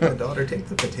 Don't let my daughter take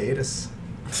the potatoes.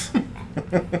 All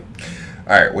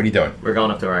right, what are you doing? We're going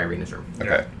up to our Irina's room.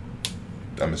 Okay,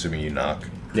 I'm assuming you knock.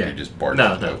 Yeah. You just barge.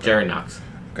 No, it no. open. Jared knocks.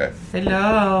 Okay.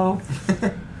 Hello.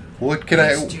 What can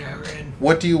I?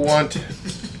 What do you want?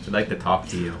 I'd like to talk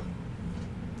to you.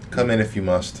 Come in if you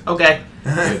must. Okay.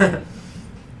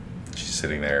 She's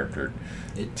sitting there, her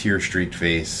tear-streaked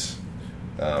face.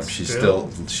 She Still?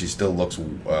 still looks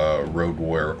road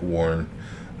worn,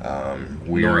 Nor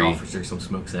weary. offers her some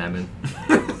smoked salmon.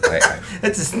 I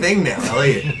That's his thing now,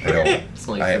 Elliot. don't. It's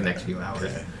only I- for the next few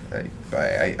hours.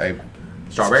 I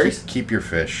Strawberries? Keep your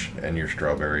fish and your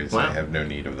strawberries. I Wow. have no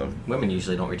need of them. Women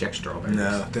usually don't reject strawberries.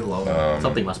 No, they love him.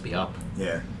 Something must be up.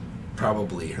 Yeah.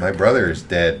 Probably. My brother is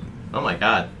dead. Oh my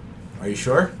god. Are you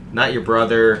sure? Not your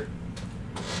brother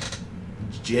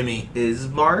Jimmy. is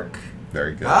Mark?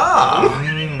 Very good. Ah!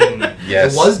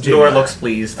 Yes. It was Jimmy. Nor looks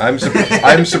pleased.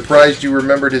 I'm surprised you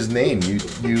remembered his name. You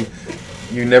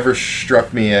You never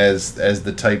struck me as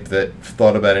the type that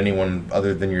thought about anyone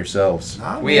other than yourselves.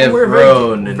 We have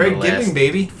grown in very the giving, last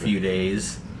baby. few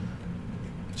days.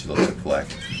 She looks at Fleck.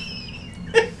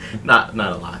 Not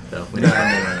a lot though. We don't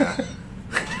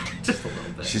just a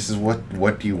little bit. She says,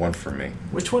 "What do you want from me?"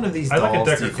 Which one of these I like a dolls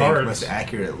deck do you of think cards. most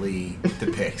accurately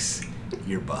depicts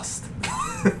your bust?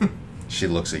 She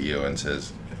looks at you and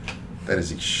says, "That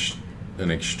is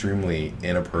an extremely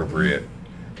inappropriate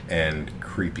and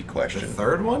creepy The question."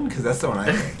 third one? Because that's the one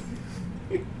I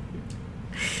think.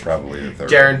 Probably the third.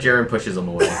 Jaren pushes him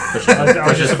away. Pushes I was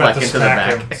pushes just about Fleck to into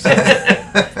the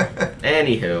smack back.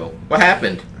 Anywho, what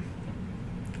happened?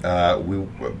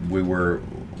 We were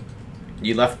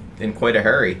You left in quite a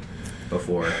hurry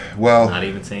before. well. Not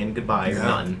even saying goodbye or Yeah.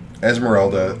 nothing.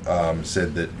 Esmeralda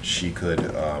said that she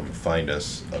could find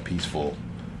us a peaceful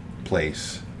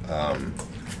place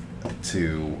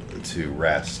to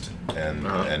rest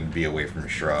and be away from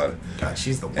Strahd. God,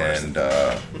 she's the worst. And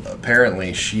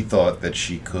apparently, she thought that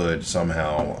she could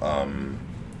somehow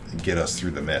get us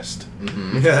through the mist.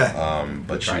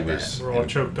 But she tried was that. We're all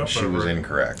choked up she over was it.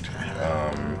 incorrect.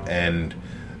 And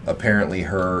apparently,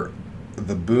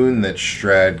 the boon that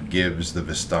Strahd gives the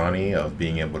Vistani of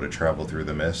being able to travel through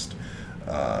the mist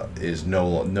is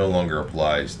no longer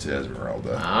applies to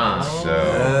Esmeralda.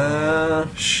 So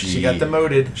she got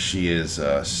demoted. she is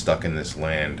stuck in this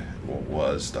land. Well,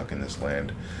 was stuck in this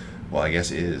land. Well, I guess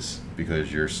is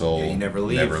because your soul Yeah, you never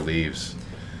leave.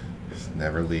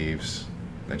 Never leaves.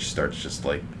 Then she starts just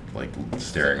like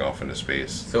staring off into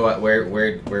space. So where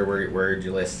did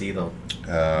you last see them?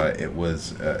 It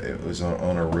was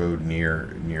on a road near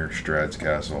Strahd's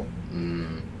castle.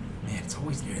 Man, it's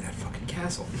always near that fucking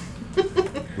castle.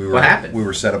 What happened? We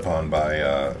were set upon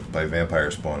by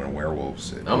vampire spawn and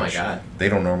werewolves. Oh my which God. They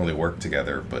don't normally work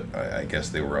together, but I guess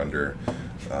they were under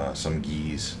some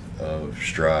geese of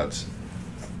Strahd's.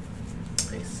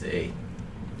 I see.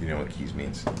 You know what geese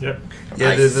means? Yep. Yeah,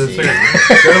 I see.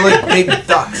 they're like big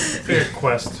ducks. Fair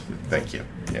quest. Thank you.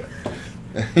 Yeah.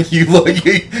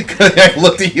 I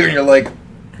looked at you and you're like,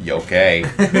 you okay?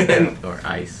 Or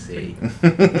I see.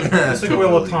 It's like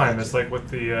Wheel of Time. It's like with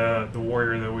the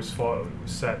warrior that always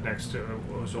sat next to.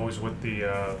 Was always with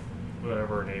the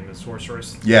whatever her name is,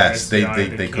 sorceress. Yes, they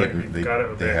can't- couldn't. you've gotta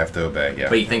They obey. have to obey. Yeah.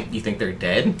 But you think they're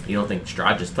dead? You don't think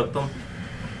Strahd just took them?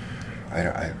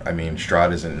 I mean,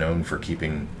 Strahd isn't known for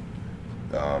keeping.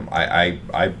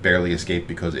 I barely escaped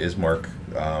because Ismark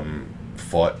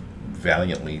fought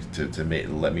valiantly to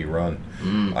let me run.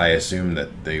 I assume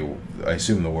I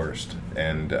assume the worst,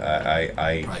 and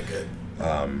I Probably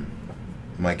good.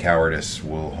 my cowardice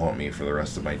will haunt me for the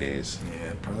rest of my days.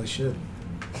 Yeah, probably should.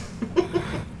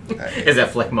 Is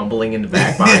that Fleck mumbling in the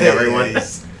back behind everyone?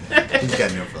 He's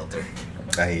got no filter.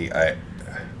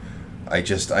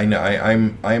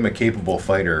 I'm a capable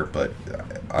fighter, but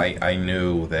I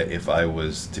knew that if I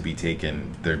was to be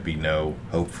taken, there'd be no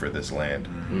hope for this land.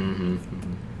 Mm-hmm.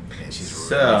 Yeah, she's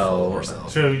So- really full of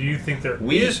herself. So you think there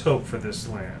We- is hope for this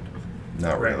land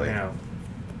Not right really. now?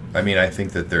 I mean, I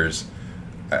think that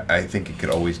I think it could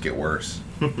always get worse.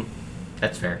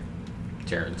 That's fair.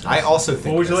 Jaren says. I also think.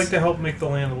 Well, would you this- like to help make the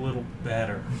land a little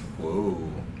better? Whoa.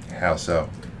 How so?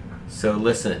 So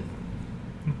listen.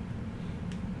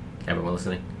 Everyone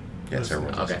listening? Yes, Listen.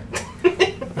 everyone's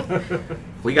Okay.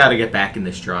 We got to get back into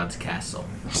Strahd's castle,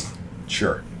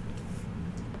 sure.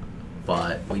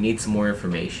 but we need some more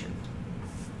information.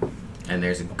 And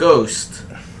there's a ghost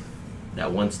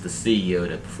that wants to see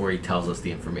Yoda before he tells us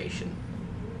the information.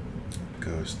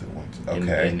 Ghost that wants. In,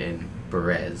 Okay. in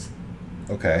Berez.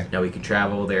 Okay. Now we can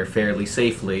travel there fairly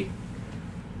safely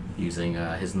using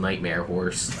his nightmare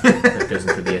horse that goes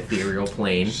into the ethereal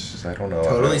plane. I don't know.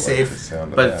 Totally I like safe. the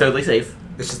sound of But that. it's totally safe.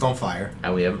 It's just on fire.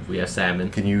 And we have salmon.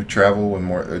 Can you travel with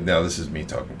more? Now this is me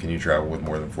talking. Can you travel with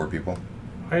more than 4 people?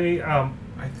 I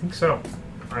think so.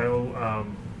 I'll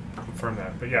confirm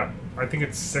that. But yeah, I think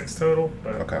it's 6 total.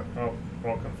 But Okay.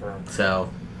 I'll confirm. So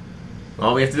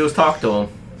all we have to do is talk to him,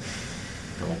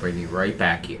 and we'll bring you right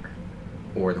back here,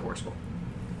 or the horse will.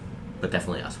 But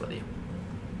definitely us with you.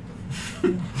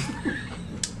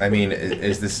 I mean,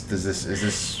 does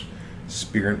this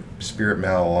spirit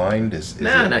malaligned?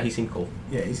 No, he seemed cool.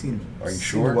 Yeah, he seemed. Are you seemed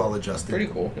sure? Well adjusted. Pretty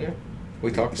cool. Yeah.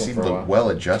 We talked to him Seemed for a while. well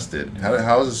adjusted.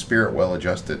 How is a spirit well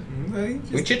adjusted?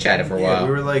 We chit-chatted for a while.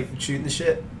 We were like shooting the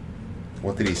shit.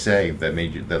 What did he say that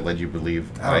led you believe?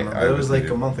 I don't remember. It was like a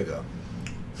needed? month ago.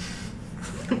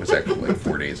 It was actually like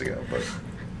 4 days ago, but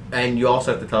And you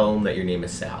also have to tell him that your name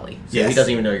is Sally. So Yes. he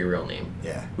doesn't even know your real name.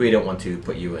 Yeah. We don't want to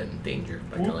put you in danger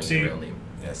by telling Whoopsie. your real name.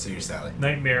 Yeah, so you're Sally.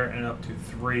 Nightmare and up to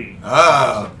 3.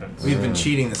 Oh, That's- we've been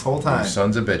cheating this whole you time.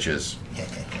 sons of bitches.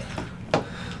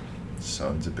 Sons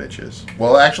Sons of bitches.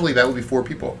 Well, actually, that would be 4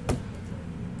 people.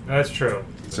 That's true.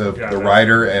 So Yeah, the that-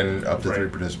 rider and up to Right. 3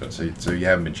 participants. So you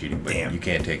haven't been cheating, but Damn. you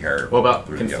can't take her. What about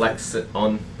through can the Flex sit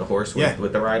on the horse Yeah.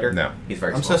 with the rider? No. He's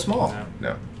very I'm small. so small. No.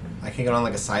 No. I can get on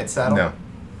like a side saddle. No.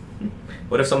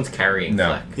 What if someone's carrying No.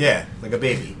 Fleck? Yeah, like a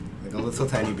baby, like a little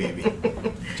tiny baby.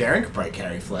 Jaren could probably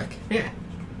carry Fleck. Yeah.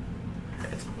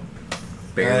 It's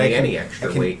barely any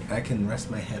extra weight. I can rest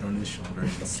my head on his shoulder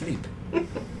and sleep. No.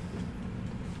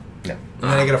 And then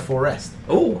I get a full rest.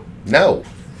 Oh. No.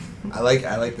 I like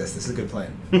this. This is a good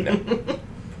plan. No.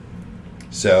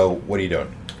 So what are you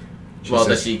doing? Well,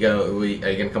 says- does she go? Are you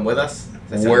gonna come with us?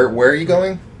 Does that Where sound- are you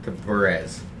going? To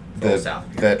Perez. South.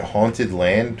 That haunted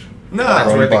land. No, That's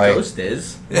Run where the by- ghost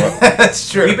is.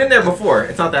 that's true. We've been there before.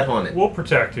 It's not that haunted. We'll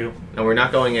protect you. And we're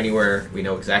not going anywhere. We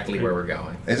know exactly where we're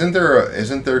going. Isn't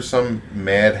there some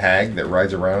mad hag that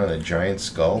rides around on a giant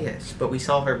skull? Yes, but we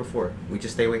saw her before. We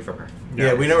just stay away from her.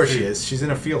 Yeah, we know where she is. She's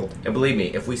in a field. And believe me,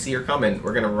 if we see her coming,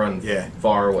 we're gonna run Yeah.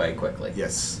 far away quickly.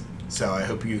 Yes. So I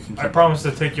hope you can I keep. promise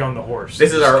to take you on the horse.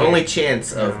 This is our Just only can't-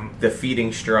 chance of Yeah.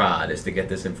 defeating Strahd is to get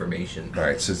this information. All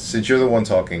right. So since you're the one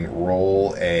talking,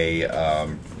 roll a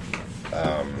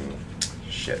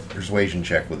persuasion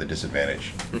check with a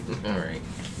disadvantage. All right.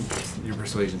 Your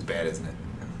persuasion's bad, isn't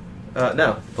it?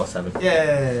 No, +7.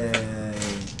 Yay!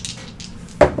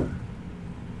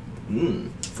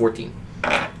 14.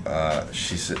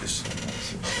 She says.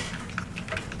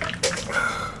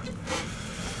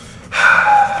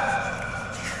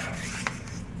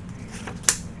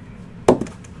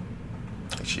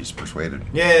 She's persuaded.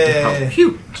 Yay!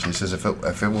 Phew. She says, "If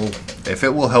it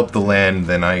will help the land,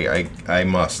 then I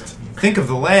must." Think of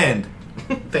the land.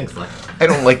 Thanks, Fleck. I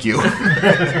don't like you.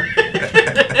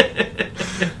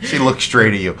 She looks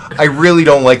straight at you. I really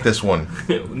don't like this one.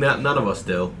 None of us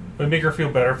do. Would it make her feel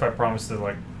better if I promised to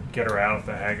like get her out if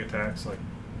the hag attacks? Like,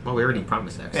 Well, we already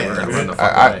promised that, so Yeah, we're gonna that's run the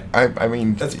fuck away. I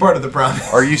mean, That's part of the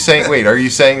promise. Are you saying? Wait, are you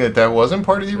saying that wasn't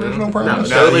part of the original No, promise?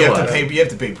 no. No, Totally you have was. to pay. You have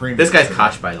to pay premium. This guy's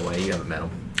Kosh, by the way. You haven't met him.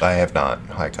 I have not.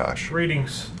 Hi, Kosh.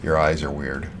 greetings. Your eyes are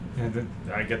weird.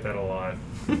 I get that a lot.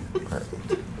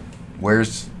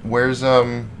 Where's Where's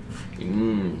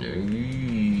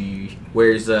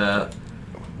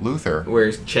Luther?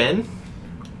 Where's Chen?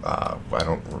 I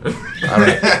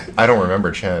don't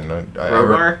remember Chen.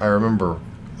 Rogar? I remember.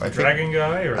 I think. Dragon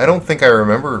guy or I don't think I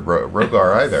remember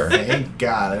Rogar either. Thank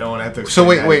God, I don't want to have to. So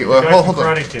explain wait, that. the guy hold from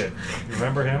on. Karate Kid. You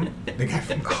remember him? The guy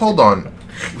from- Hold on.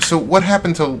 So what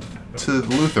happened to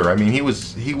Luther? I mean, he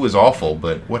was awful,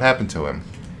 but what happened to him?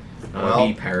 Well,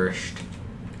 He perished.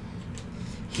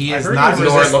 He I is heard not he was-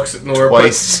 Nor resistant. looks nor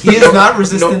Twice. He is not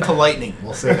resistant to lightning.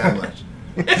 We'll say that much.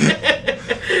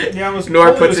 Yeah, I was Nor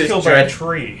told he puts was his killed by a dread-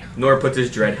 tree. Nor puts his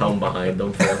dread helm behind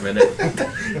him for a minute.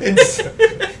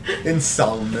 In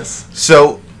solemnness.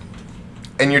 So,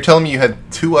 and you're telling me you had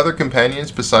 2 other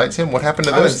companions besides him? What happened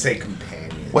to I would those? say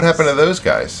companions. What happened to those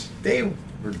guys? They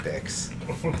were dicks.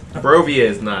 Barovia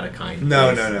is not a kind.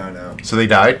 No. So they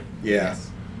died? Yeah.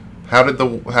 How did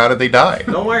they die?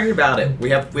 Don't worry about it. We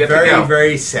have to Very, go.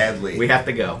 very sadly. We have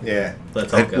to go. Yeah.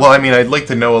 Let's all go. Well, I mean, I'd like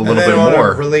to know a little And then bit on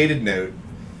more. a related note,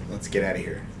 let's get out of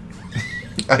here.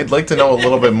 I'd like to know a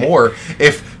little bit more.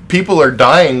 If people are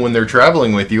dying when they're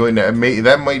traveling with you, and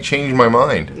that might change my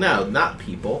mind. No, not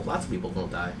people. Lots of people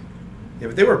don't die. Yeah,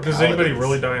 but they were. Does anybody paladins.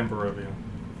 really die in Barovia?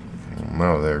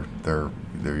 No,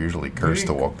 they're usually cursed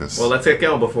to walk this. Well, let's get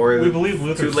going before We believe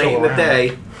Luther's too late still in the around.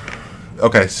 day.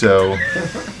 Okay, so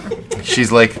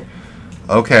she's like,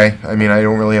 okay. I mean, I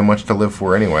don't really have much to live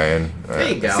for anyway, and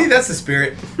There you go. See, that's the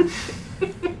spirit.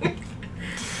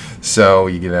 so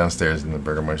you get downstairs, and the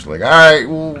Burgermeister's like, all right,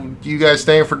 well, you guys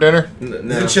staying for dinner? No.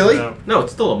 Is it chilly? No. No,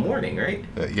 it's still a morning, right?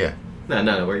 Yeah.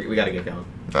 No. We got to get going.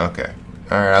 Okay.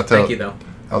 All right. I'll tell. Thank you, though.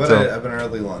 I'll I've tell. been an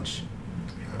early lunch.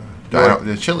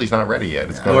 The chili's not ready yet.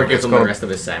 It's Yeah. going. Nor gives it's him going. the rest of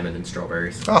his salmon and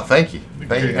strawberries. Oh, thank you.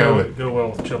 Thank you. Go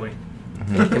well with chili.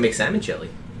 You can make salmon chili.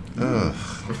 Ugh.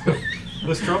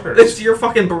 The strawberries. It's your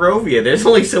fucking Barovia. There's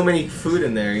only so many food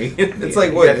in there. It's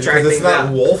like what? Because it's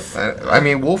not wolf. I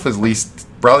mean, wolf at least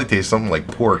probably tastes something like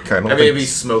pork. I don't I mean, think. it'd be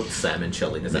smoked salmon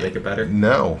chili. Does that make it better?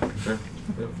 No. Yeah.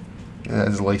 It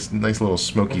has a nice little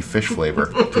smoky fish flavor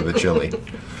to the chili.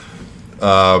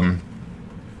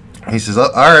 He says, "All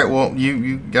right, well,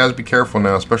 you guys be careful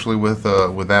now, especially with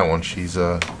that one. She's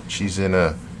in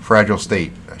a fragile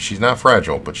state. She's not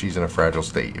fragile, but she's in a fragile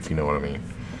state, if you know what I mean."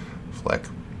 Fleck,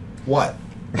 What?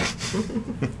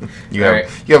 you All have right.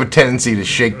 you have a tendency to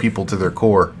shake people to their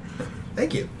core.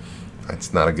 Thank you.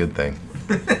 That's not a good thing.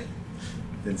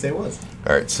 Didn't say it was.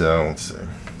 All right, so let's see.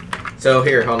 So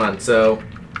here, hold on. So,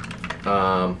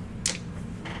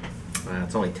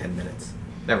 it's only 10 minutes.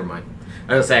 Never mind.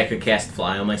 I was say I could cast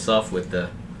fly on myself with the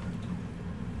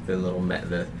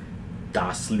the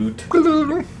Das Loot,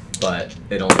 but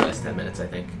it only lasts 10 minutes, I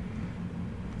think.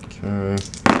 Okay.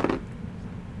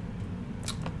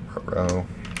 Row.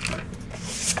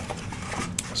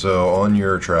 So on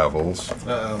your travels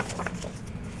Uh-oh.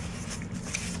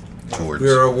 towards We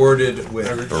were awarded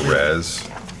with... Perez.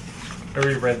 I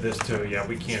already read this too. Yeah,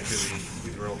 we can't do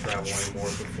the real travel anymore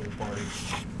with full party.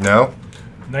 No?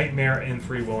 Nightmare and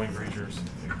free willing creatures.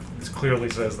 It clearly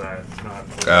says that. It's not.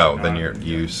 Oh, not- then you're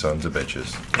you sons of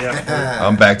bitches. Yeah.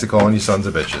 I'm back to calling you sons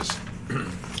of bitches.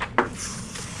 I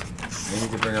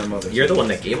need to bring on Mother. You're the one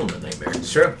that gave him the nightmare.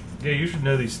 It's true. Yeah, you should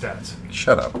know these stats.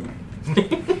 Shut up.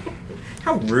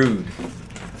 How rude.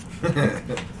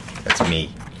 That's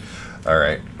me. All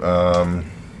right.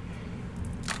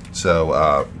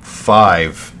 So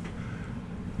 5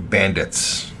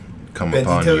 bandits come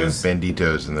upon you, Banditos?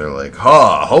 banditos, and they're like,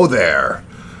 "Ha, ho there!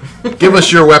 Give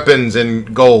us your weapons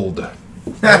and gold." I'm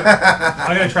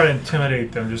gonna try to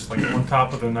intimidate them, just like on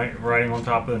top of the night, riding on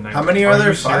top of the night. How many are there?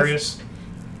 You 5? serious?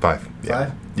 5. Yeah.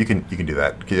 5? You can do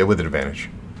that with an advantage.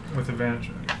 With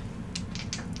advantage.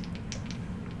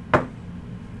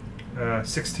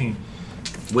 16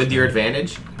 With your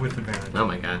advantage? with advantage. Oh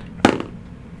my god.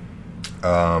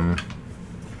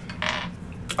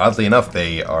 Oddly enough,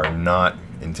 they are not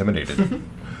intimidated.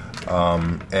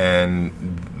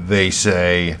 And they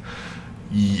say,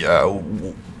 yeah,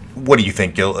 what do you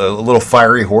think? A little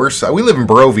fiery horse? We live in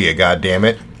Barovia,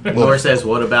 goddammit. Lore says,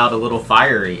 what about a little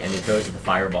fiery? And he throws the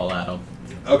fireball at him.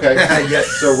 Okay. Yes.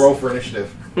 So roll for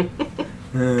initiative.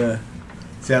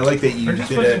 See, I like that you Aren't you did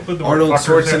supposed to put the an Arnold word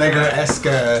fuckers in there? Schwarzenegger-esque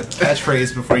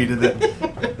catchphrase before you did that.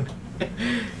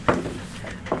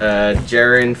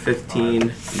 Jaren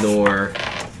 15, Nor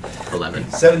 11.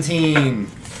 17.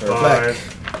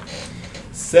 5.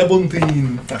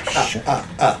 17.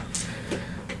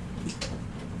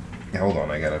 Yeah, hold on,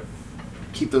 I gotta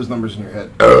keep those numbers in your head.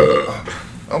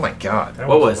 Oh my god.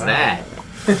 What was that?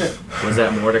 Was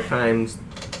that Mordecai's?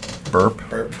 Burp.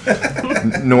 Burp.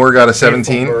 Nor got a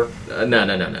 17. No.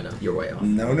 You're way off.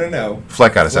 No.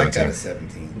 Fleck got a Fleck 17. got a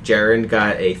 17. Jaren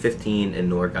got a 15 and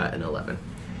Nor got an 11.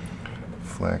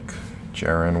 Fleck.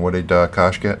 Jaren. What did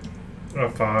Kosh get?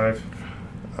 5.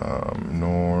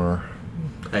 Nor.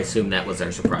 I assume that was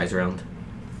our surprise round.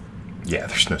 Yeah,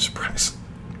 there's no surprise.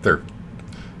 They're.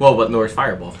 Well, but Nor's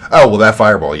fireball. Oh, well, that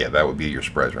fireball, yeah, that would be your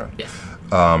surprise round. Yes.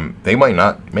 They might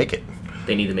not make it.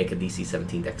 They need to make a DC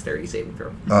 17 dexterity saving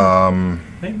throw.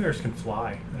 Nightmares can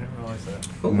fly. I didn't realize that.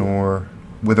 Nor.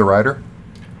 With a rider?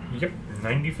 Yep,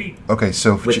 90 feet. Okay,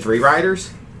 so. With 3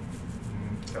 riders?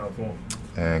 Doubtful.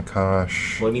 And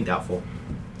Kosh. What do you mean doubtful?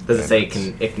 Does it say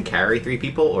it can carry 3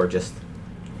 people or just?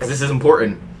 Because this is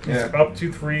important. Yeah. Up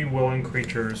to 3 willing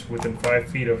creatures within 5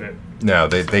 feet of it. No,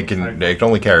 they can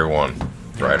only carry 1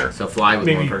 rider. So fly with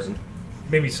Maybe- 1 person.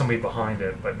 Maybe somebody behind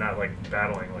it, but not like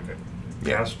battling like a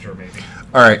passenger maybe.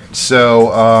 All right, so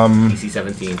DC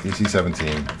 17. DC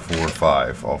 17, 4,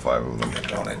 5, all 5 of them.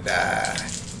 Gonna die.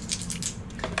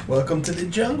 Welcome to the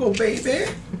jungle, baby.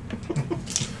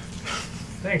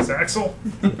 Thanks, Axel.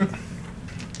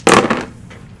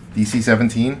 DC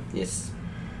 17. Yes.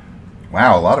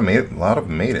 Wow, a lot of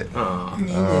them made it. Aw.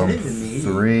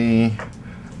 3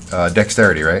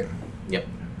 dexterity, right? Yep.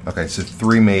 Okay, so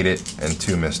 3 made it and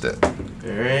 2 missed it.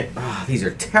 Alright. Ah, these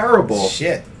are terrible.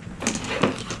 Shit.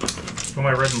 Oh,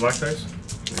 my red and black dice?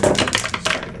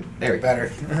 There we go.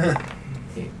 Better.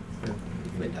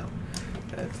 Window.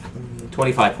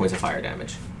 25 points of fire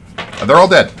damage. They're all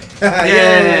dead.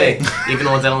 Yay! Even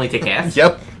the ones that only take half?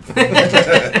 Yep.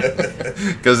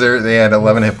 Because they had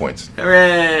 11 hit points.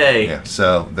 Hooray! Yeah,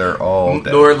 so they're all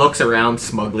dead. Nor looks around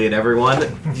smugly at everyone.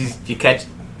 Did you catch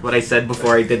what I said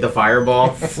before I did the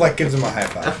fireball? Fleck gives him a high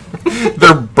five.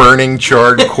 Their burning,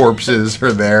 charred corpses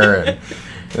are there,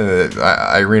 and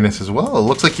Irina says, "Well, it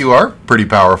looks like you are pretty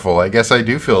powerful. I guess I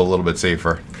do feel a little bit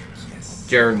safer."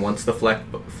 Jaren wants to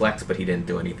flex, but he didn't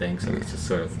do anything, so he's just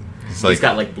sort of. He's He's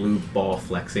got like blue ball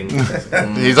flexing.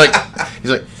 He's like,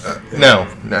 no.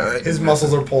 His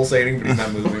muscles are pulsating, but he's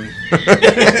not moving.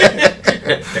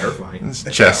 Terrifying. His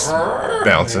chest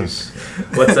bouncing.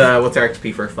 What's our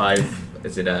XP for 5?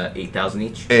 Is it 8,000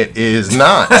 each? It is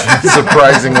not,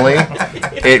 surprisingly.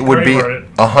 It would be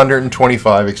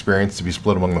 125 experience to be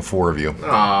split among the 4 of you.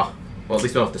 Aw. Well, at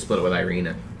least we don't have to split it with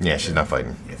Irina. Yeah, she's not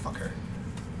fighting. Yeah, fuck her.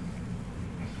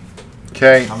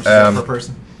 Okay. How much is that per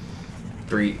person?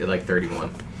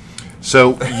 31.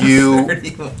 So you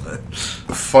 31.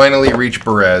 finally reach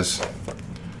Perez.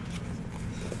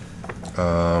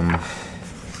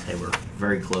 Hey, we're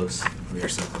very close. We are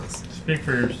so close. Speak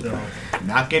for yourself.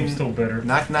 Knocking. I'm still bitter.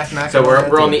 Knock. So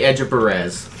we're on the edge of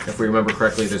Perez. If we remember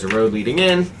correctly, there's a road leading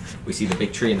in. We see the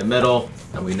big tree in the middle,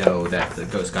 and we know that the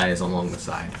ghost guy is along the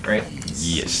side, right?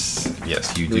 Yes,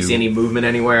 you Do do. we see any movement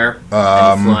anywhere?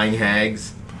 Any flying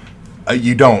hags?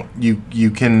 You don't. You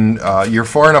can. You're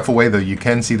far enough away though. You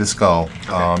can see the skull.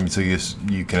 Okay. So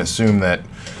you can assume that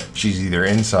she's either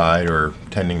inside or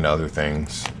tending to other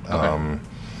things. Okay.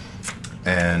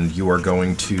 And you are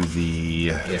going to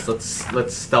the. Yes,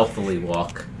 let's stealthily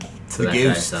walk to The that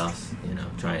ghost. guy's house.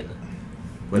 Trying to,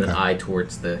 with an eye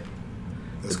towards the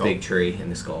skull. big tree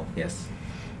and the skull. Yes.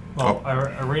 Well,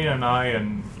 Irina and I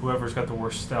and whoever's got the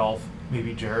worst stealth,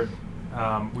 maybe Jared,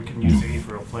 we can use the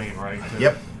ethereal plane, right? To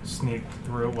Yep. Sneak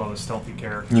through while the stealthy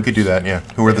character. You could do that. Yeah.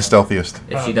 Who are the stealthiest?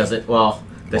 If she doesn't,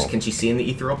 can she see in the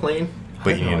ethereal plane?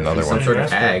 But you need another Some one. sort of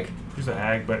hag. She's a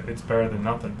hag, but it's better than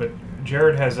nothing. But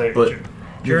Jared has a. But- You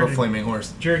have Jared, a flaming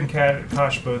horse. Jared and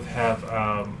Kosh both have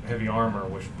heavy armor,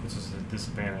 which puts us at a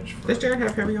disadvantage. Does Jared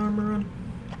have heavy armor on?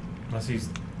 Unless he's.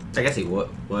 I guess he would.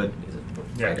 He's a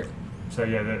Yeah. fighter. So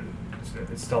yeah,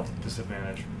 it's stealth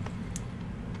disadvantage.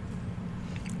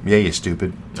 Yeah, you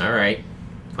stupid. All right,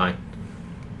 fine.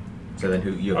 So then,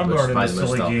 who you have I'm most learning by this the most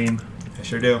silly stealth? game. I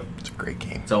sure do. It's a great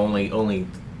game. So only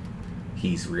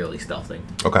he's really stealthing.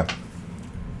 Okay.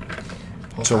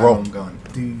 Whole So time roll. I'm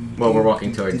going. Well, we're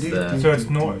walking towards the. So it's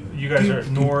Nor. You guys are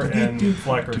Nor and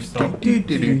Fleck are stealth.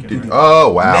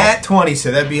 Oh wow. Nat 20,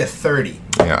 so that'd be a 30.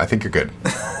 Yeah, I think you're good.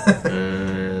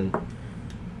 And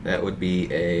that would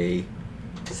be a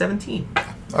 17.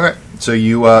 All right. So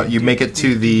you make it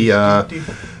to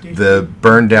the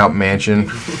burned out mansion.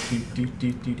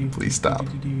 Please stop.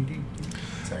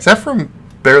 Is that from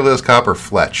Beverly Hills Cop or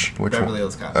Fletch? Which Beverly one?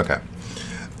 Hills Cop. Okay.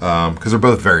 Because they're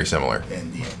both very similar.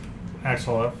 Indeed.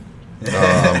 Axel F.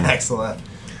 Excellent.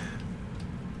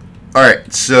 All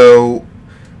right. So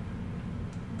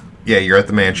yeah, you're at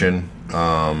the mansion,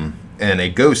 and a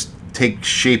ghost takes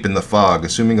shape in the fog,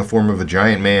 assuming a form of a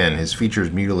giant man, his features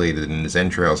mutilated and his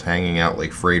entrails hanging out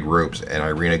like frayed ropes. And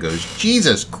Irina goes,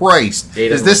 "Jesus Christ!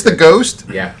 Jada Is this the ghost?"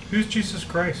 Yeah. Who's Jesus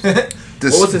Christ?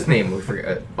 This- What was his name? We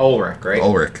forgot. Ulrich, right?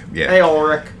 Ulrich. Yeah. Hey,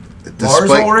 Ulrich. Lars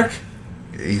Ulrich?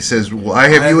 He says, "Why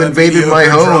have you I'm a invaded my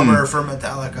mediocre drummer home? for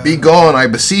Metallica. Be gone, I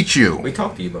beseech you." We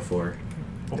talked to you before.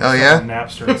 Oh, yeah?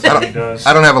 Napster. That's what he does.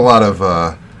 I don't have a lot of.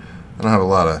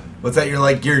 What's that?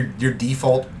 Your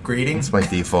default greeting? It's my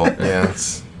default. Yeah.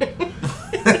 It's,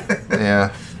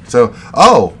 yeah. So,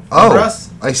 oh,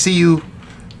 Russ? I see you.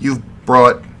 You've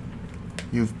brought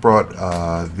the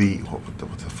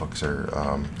what the fuck's her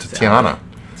Tatiana.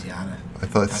 Tiana. I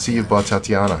thought see you brought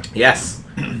Tatiana. Yes.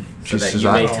 She So that says,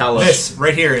 you may I- tell us. This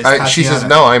right here is Tatiana. she says,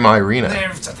 "No, I'm Irina."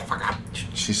 There, shut the fuck up.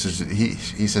 She says,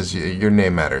 he says, "Your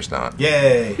name matters not.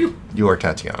 Yay. You are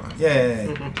Tatiana,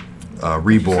 Yay.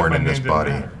 reborn My in name this didn't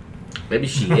body." matter. Maybe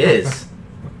she is.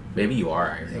 Maybe you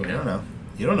are I Irina. don't know.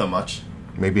 You don't know much.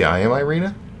 Maybe I am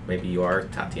Irina. Maybe you are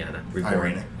Tatiana. Reborn.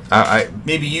 Irina. I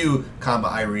Maybe you,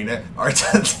 Irina, are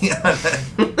Tatiana.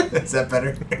 Is that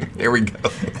better? There we go.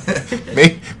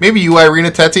 Maybe you,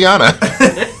 Irina Tatiana.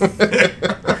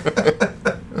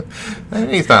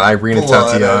 He's not Irina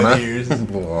Blood out of Tatiana. ears.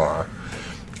 Blah.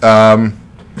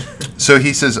 So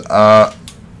he says, I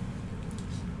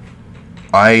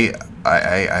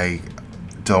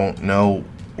don't know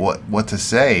what to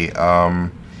say.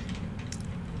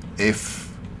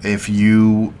 If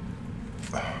you've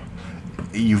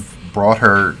brought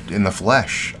her in the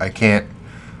flesh, I can't.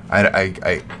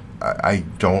 I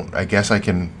don't. I guess I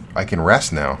can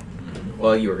rest now,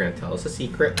 Well, you were going to tell us a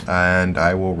secret. and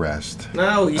I will rest.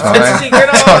 No, you Time. said secret.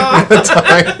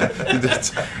 Oh!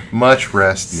 That's much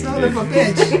rest Son of a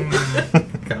needed.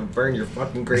 bitch. Gonna burn your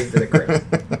fucking grave to the ground.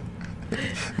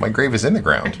 My grave is in the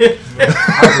ground.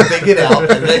 I will dig it out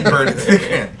and then burn it to the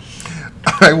ground.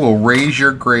 I will raise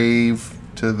your grave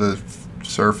to the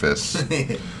surface.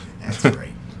 That's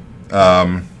right.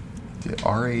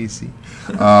 R-A-Z.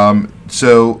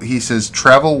 So he says,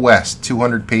 travel west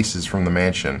 200 paces from the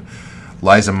mansion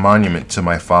lies a monument to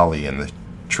my folly and the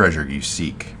treasure you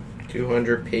seek.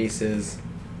 200 paces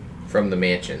from the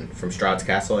mansion. From Strahd's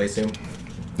castle, I assume?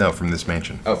 No, from this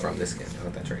mansion. Oh, from this guy. Oh,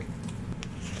 that's right.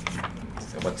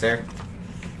 So what's there?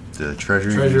 The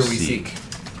treasure Treasure you we seek. seek.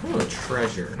 Oh, a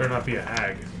treasure. Better not be a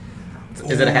hag.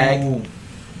 Is it a hag? Ooh.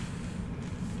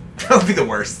 That would be the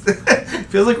worst.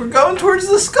 Feels like we're going towards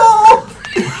the skull.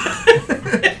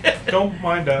 Don't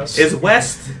mind us. Is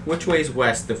west? Which way is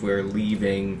west if we're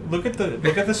leaving? Look at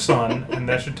the sun, and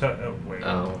that should tell. Oh wait.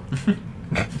 Oh.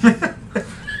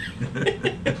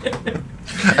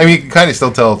 I mean, you can kind of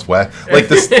still tell it's west. Like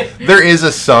this, there is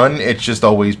a sun. It's just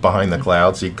always behind the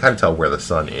clouds, so you can kind of tell where the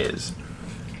sun is.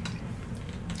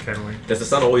 Does the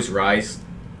sun always rise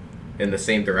in the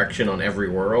same direction on every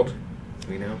world? Do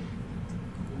we know?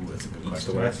 Ooh, that's a good East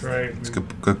question. to west. That's right. It's a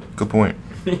good point.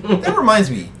 That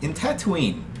reminds me, in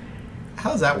Tatooine,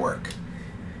 how does that work?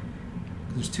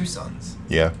 There's two suns.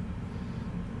 Yeah.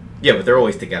 Yeah, but they're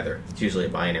always together. It's usually a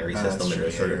binary That's system and true.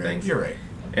 those sort Yeah, of you're right. things. You're right.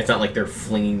 It's not like they're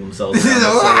flinging themselves around the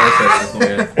solar system.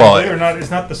 Yeah. Well, Believe it or not, it's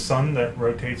not the sun that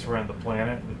rotates around the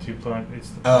planet. The two planets. It's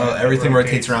the Oh, planet that everything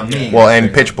rotates around me. Well,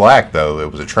 and Pitch Black though it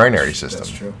was a trinary system.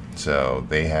 That's true. So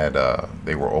they had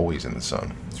they were always in the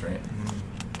sun. That's right.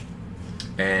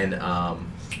 And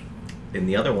in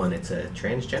the other one, it's a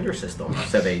transgender system.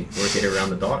 So they rotate around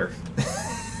the daughter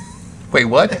Wait,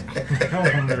 what? I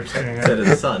don't understand. instead of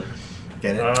the sun.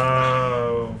 Get it?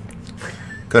 Oh.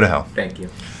 Go to hell. Thank you.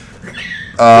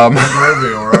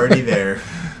 We're already there.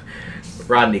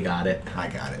 Rodney got it. I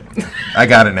got it. I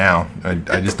got it now.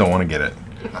 I just don't want to get it.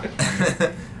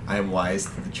 I am wise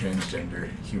to the transgender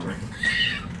humor.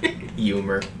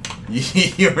 Humor.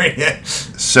 Humor, yeah.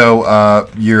 So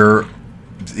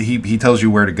he tells you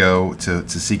where to go to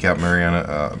seek out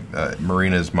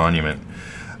Marina's monument.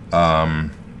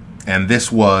 And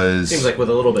this was... Seems like with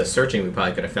a little bit of searching, we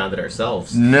probably could have found it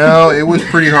ourselves. No, it was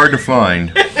pretty hard to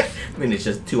find. I mean, it's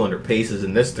just 200 paces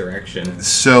in this direction.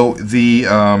 So the...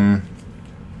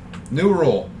 New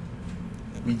rule.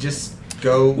 We just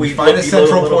go... We We find a look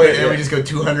central a little point bit, and we yeah. just go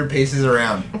 200 paces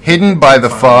around. Hidden by the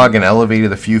fog and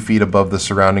elevated a few feet above the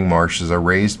surrounding marsh is a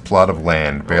raised plot of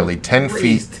land, barely 10 feet...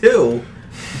 Raised too.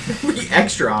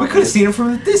 Extra We could have obvious. seen it from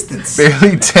a distance.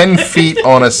 Barely 10 feet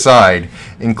on a side,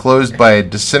 enclosed by a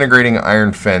disintegrating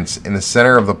iron fence. In the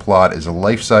center of the plot is a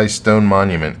life-size stone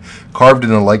monument, carved in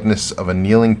the likeness of a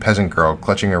kneeling peasant girl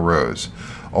clutching a rose.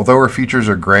 Although her features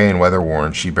are gray and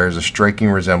weather-worn, she bears a striking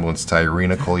resemblance to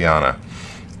Irina Kolyana.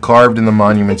 Carved in the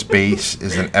monument's base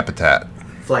is an epitaph.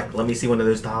 Fleck, let me see one of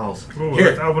those dolls. Ooh, Here.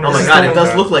 let's open Oh up my the god, it door.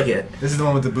 does look like it. This is the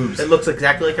one with the boobs. It looks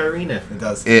exactly like Irina. It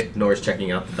does. Nora's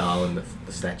checking out the doll and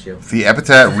the statue. The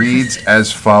epitaph reads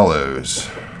as follows: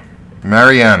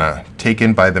 Mariana,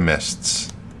 taken by the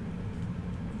mists.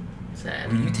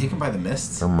 Sad. Were you taken by the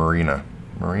mists? Or Marina.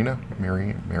 Marina?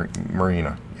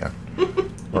 Marina. Yeah.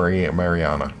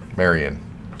 Mariana. Marion.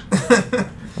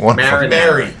 One Marinara.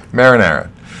 Mary. Marinara.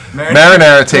 Mary.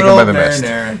 Marinara taken Good by old the mist.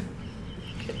 Marinara.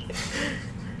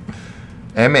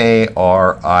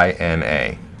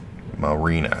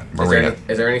 Marina. Marina.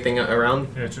 Is there anything around?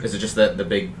 Yeah, it's just- Is it just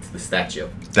the statue?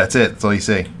 That's it. That's all you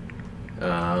see.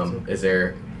 Is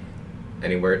there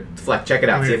anywhere? Fleck, check it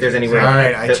out. See if there's anywhere. All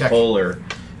right, I check. hole or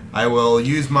I will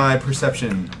use my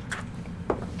perception.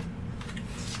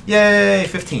 Yay,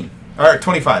 15. Alright,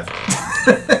 25.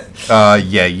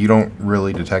 Yeah, you don't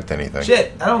really detect anything.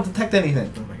 Shit, I don't detect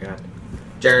anything. oh my god.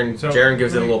 Jaren So-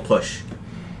 gives it a little push.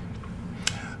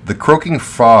 The croaking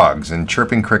frogs and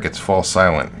chirping crickets fall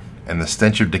silent, and the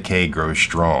stench of decay grows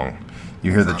strong.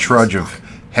 You hear the trudge of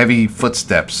heavy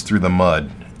footsteps through the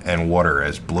mud and water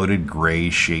as bloated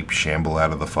gray shapes shamble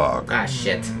out of the fog. Ah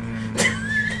shit.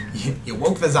 You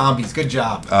woke the zombies. Good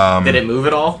job. Did it move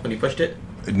at all when you pushed it?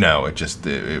 No, it just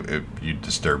you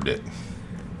disturbed it.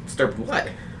 Disturbed what?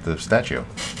 The statue.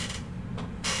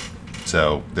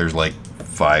 So there's like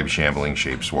 5 shambling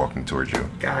shapes walking towards you.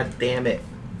 God damn it.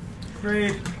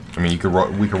 Great. I mean,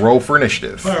 we could roll for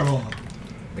initiative. Fireball.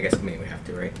 I guess maybe we have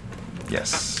to, right?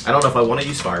 Yes. I don't know if I want to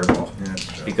use Fireball. Yeah, that's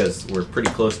true. Because we're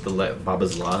pretty close to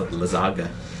Baba's Lazaga.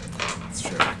 That's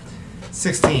true.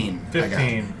 16. I got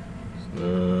it.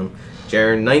 15.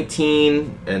 Jaren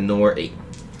 19 and Nor 8.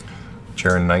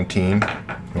 Sharon 19,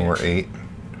 or 8.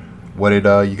 What did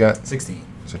you got? 16.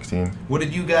 16. What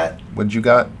did you got? What did you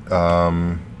got?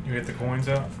 You get the coins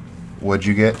out? What'd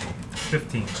you get?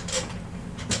 15.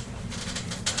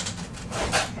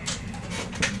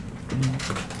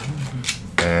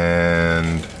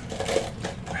 And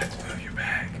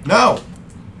No!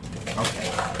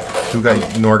 Okay. who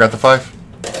got? Nor got the 5.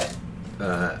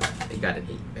 You got an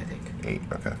 8, I think. 8.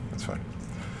 Okay, that's fine.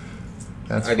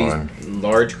 That's Are fine. these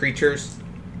large creatures?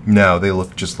 No, they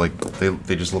look just like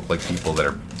they just look like people that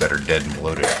are dead and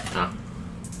bloated. Ah.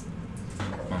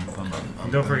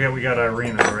 And don't forget we got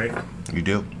Irina, right? You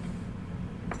do.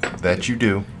 That you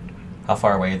do. How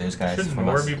far away are those guys Shouldn't from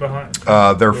Nor us? be behind?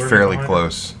 They're Nor be fairly behind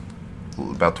close,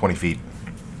 about 20 feet,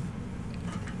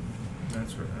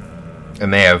 That's right.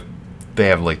 and they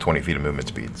have like 20 feet of movement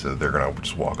speed, so they're gonna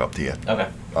just walk up to you. Okay.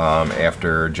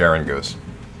 After Jaren goes.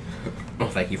 Well,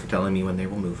 thank you for telling me when they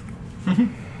will move.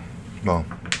 Well,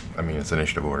 I mean it's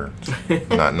initiative order. It's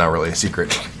not really a secret.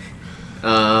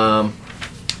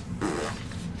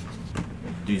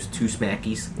 Do 2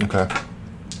 smackies, Okay.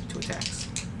 2 attacks.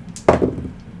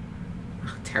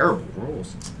 Terrible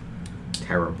rolls.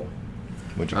 Terrible.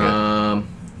 What'd you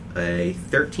get? A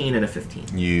 13 and a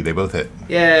 15. They both hit.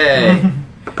 Yay!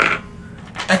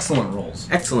 Excellent rolls.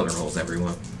 Excellent rolls,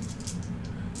 everyone.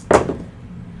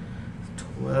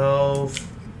 12,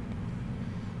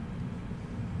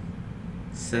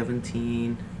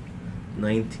 17,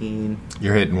 19.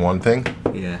 You're hitting one thing.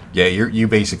 Yeah. Yeah, you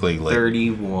basically like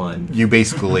 31. you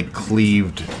basically like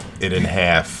cleaved it in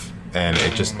half, and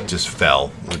it just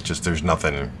fell. It just there's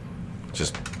nothing.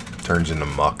 Just turns into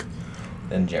muck.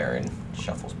 Then Jaren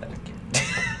shuffles back.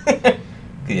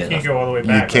 You can't go all the way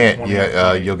back. You can't. That's one Yeah,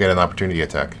 more. you'll get an opportunity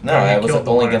attack. No, I was killed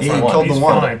the only one. against Yeah, the he one. killed the He's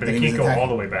one. fine, but he And can't he's go all attacking.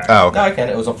 the way back. Oh, okay. No, I can.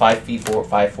 It was a 5 feet forward,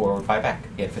 5 forward, 5 back.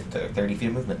 He had 30 feet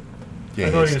of movement. Yeah,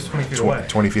 I thought he's he was 20 feet away.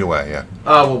 20 feet away. Yeah,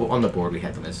 Well, on the board we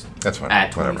had them as that's fine.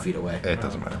 at 20 Whatever. feet away. It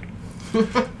doesn't matter. All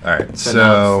right, now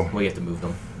so we have to move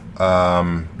them.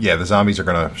 yeah, the zombies are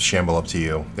gonna shamble up to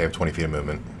you. They have 20 feet of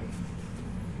movement,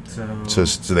 so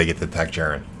they get to attack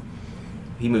Jaren.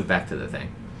 He moved back to the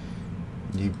thing.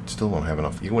 You still don't have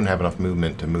enough. You wouldn't have enough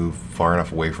movement to move far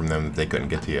enough away from them that they couldn't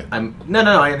get to you.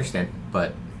 No, I understand.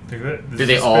 But do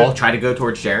they all try to go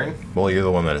towards Jaren? Well, you're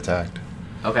the one that attacked.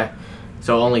 Okay.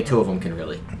 So only 2 of them can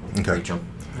really Okay. reach him.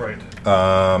 Right.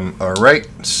 All right,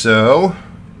 so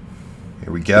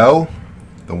here we go.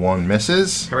 The one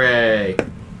misses. Hooray!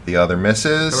 The other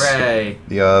misses. Hooray!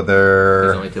 The There's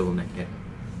other. only 2 of them that can hit.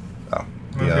 Oh,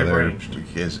 Okay, the other ranged.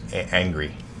 is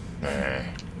angry.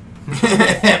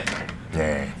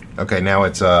 Yeah. Okay, now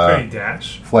it's Can he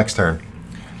dash? Flex turn.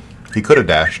 He could have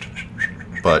dashed,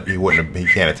 but he wouldn't have. He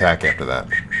can't attack after that.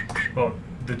 Well,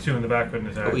 the 2 in the back couldn't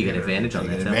attack. Oh, you get either. advantage on You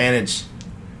that. get too. advantage.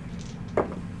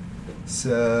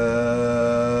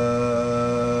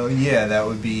 So yeah, that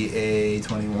would be a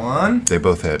 21, They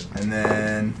both hit. and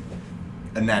then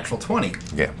a natural 20.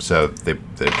 Yeah. So they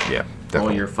yeah. Roll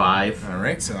Definitely. your 5. All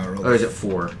right, so I roll. Or is it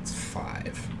 4? It's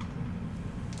 5.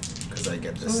 Because I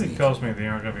get this. Something Sneak. tells me they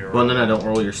aren't going to be around. Well, no, don't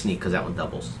roll your sneak because that one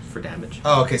doubles for damage.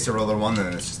 Oh, okay. So roll the 1,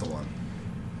 then it's just a 1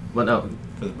 Well, no.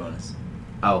 for the bonus.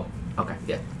 Oh, okay,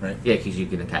 yeah. Right. Yeah, because you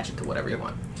can attach it to whatever you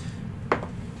want.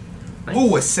 Nice.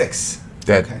 Ooh, a 6.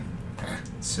 Dead. Okay.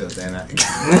 So then I.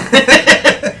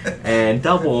 And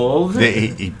doubled.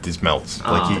 He just melts.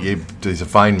 Like Aw. he's a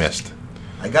fine mist.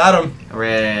 I got him.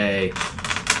 Hooray!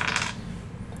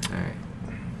 Alright.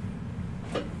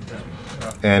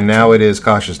 And now it is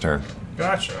Kasha's turn.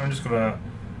 Gotcha. I'm just going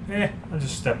to... I'll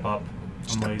just step up.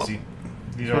 I'm lazy.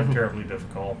 These aren't terribly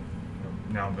difficult.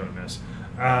 Now I'm going to miss.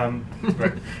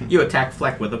 Right. You attack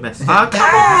Fleck with a miss. So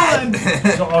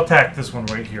I'll attack this one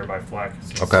right here by Fleck.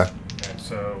 Okay. And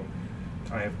so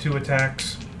I have 2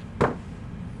 attacks.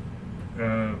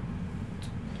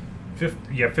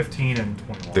 15 and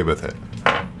 21. They both hit.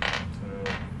 So,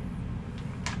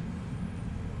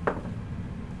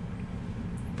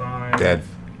 5 Dead.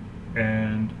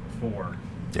 and 4.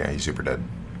 Yeah, he's super dead.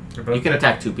 They're both You can dead?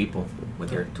 attack 2 people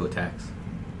with your 2 attacks.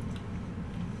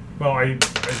 Well, I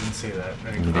didn't say that.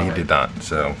 I think He did not.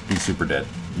 So he's super dead.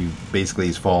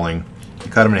 He's falling.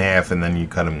 You cut him in half, and then you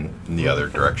cut him in the other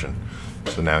direction.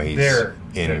 So now he's there,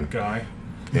 in. dead guy.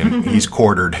 He's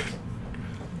quartered.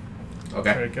 Okay.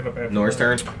 Alright, get up after Nor's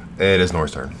that. turn. It is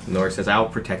Nor's turn. Nor says, I'll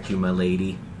protect you, my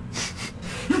lady.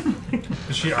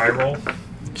 Does she eye roll?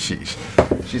 She's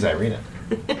Irina.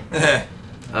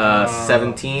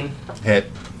 17 Hit.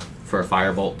 for a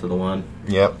firebolt to the 1.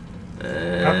 Yep.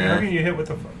 How can you hit with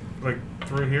the like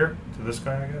through here to this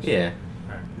guy? I guess. Yeah.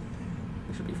 Alright.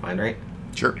 We should be fine, right?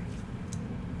 Sure.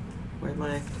 Where'd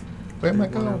my... Where'd my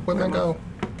go? Where'd my go?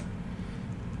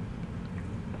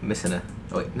 I'm missing a...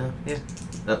 Oh, wait, no, yeah.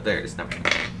 Oh, there it is. Never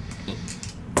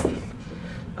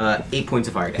mind. 8 points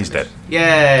of fire damage. He's dead.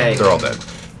 Yay! They're all dead.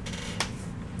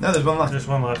 No, there's one left. There's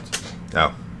one left.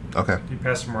 Oh. Okay. You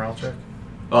pass the morale check.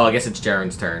 Well, I guess it's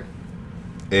Jaren's turn.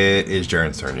 It is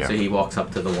Jaren's turn, yeah. So he walks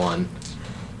up to the 1.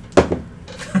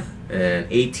 An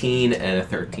 18 and a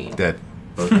 13. Dead.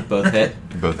 Both hit.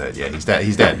 Both dead. Yeah, he's dead.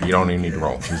 He's dead. You don't even need to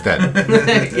roll. He's dead.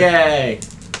 Yay!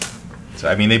 So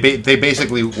I mean, they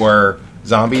basically were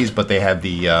zombies, but they had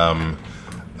the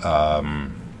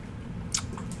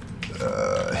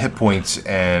hit points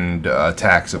and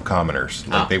attacks of commoners.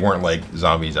 Like they weren't like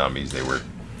zombies. They were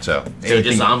so. They were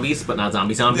just zombies, but not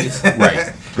zombies.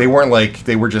 Right. They weren't like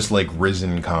they were just like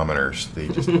risen commoners. They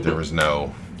just there was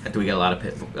no. Do we get a lot of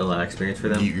experience for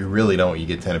them? You really don't. You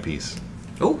get 10 apiece.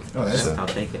 Oh, that's- I'll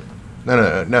take it.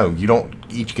 No. You don't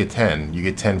each get 10. You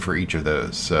get 10 for each of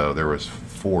those. So there was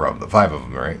 5 of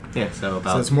them, right? Yeah, so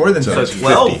about... So it's more than So So it's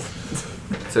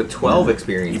 12. So 12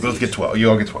 experience. You both each. get 12. You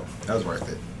all get 12. That was worth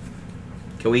it.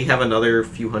 Can we have another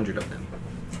few hundred of them?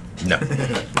 No.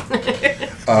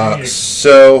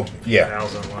 So yeah.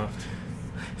 1,000 left.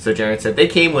 So Jared said, they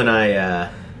came when I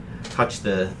touched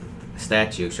the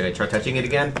statue. Should I try touching it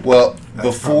again? Well,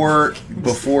 before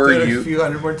Do it a you few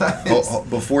hundred more times.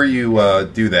 before you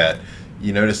do that,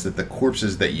 you notice that the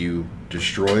corpses that you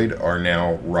destroyed are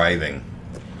now writhing,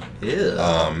 Ew. When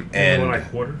I and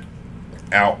quartered.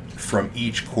 out from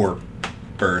each corpse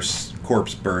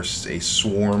bursts a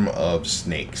swarm of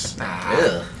snakes.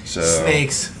 Ew. So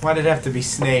Snakes. Why did it have to be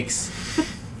snakes?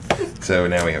 So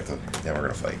now we're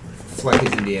gonna fight. It's like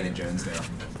his Indiana Jones now.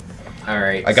 All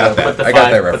right. I got so that. Put the I got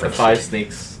five, that Put reference. the 5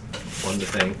 snakes on the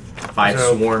thing. 5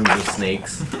 So- swarms of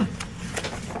snakes.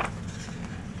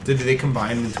 Did they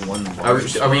combine into one?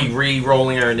 Are we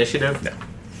re-rolling our initiative? No.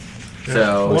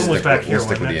 So One was back here, We'll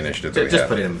stick wasn't with the it? initiative that we just have.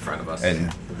 put it in front of us. And-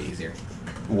 It'll be easier.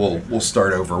 We'll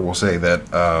start over. We'll say that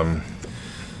I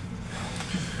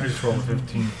just rolled a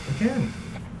 15 again.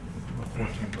 14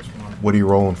 plus 1. what are you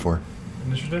rolling for?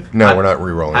 Initiative. No, How- we're not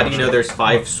re-rolling. How do you know there's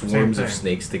 5 Same swarms of thing.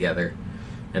 snakes together,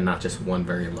 and not just one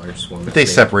very large swarm? But they of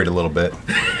snakes? separate a little bit.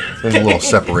 There's a little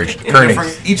separation. Kerning.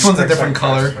 Each one's a different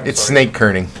color. It's snake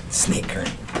kerning. Snake current.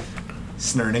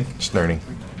 Snurning. Snurning.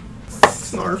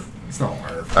 Snarf. It's not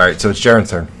hard. All right, so it's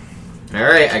Jaren's turn. All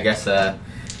right, I guess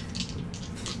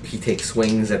he takes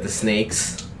swings at the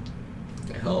snakes.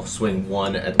 He'll swing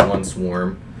one at one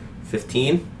swarm.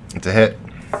 15. It's a hit.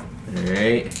 All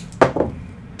right.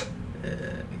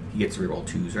 He gets to reroll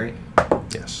 2s, right?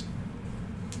 Yes.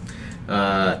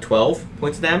 12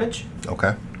 points of damage.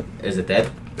 Okay. Is it dead?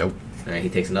 Nope. All right, he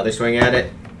takes another swing at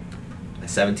it. A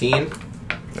 17.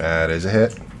 That is a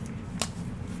hit.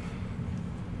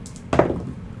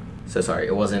 So sorry,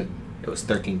 it wasn't. It was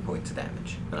 13 points of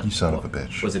damage. You son of a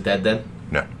bitch. Was it dead then?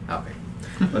 No. Okay.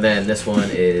 Well, then this one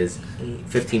is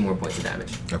 15 more points of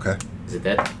damage. Okay. Is it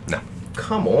dead? No.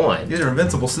 Come on. These are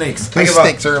invincible snakes. These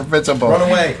snakes are invincible. Run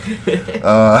away.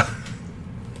 All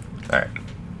right.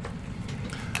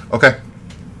 Okay.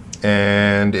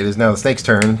 And it is now the snake's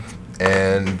turn,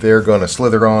 and they're going to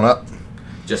slither on up.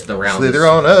 Just around. Slither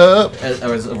on up. As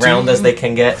round as they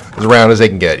can get. As round as they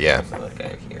can get, yeah.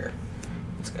 Okay, here.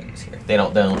 This guy is here. They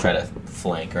don't try to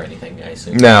flank or anything, I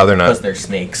assume. No, they're not. Because they're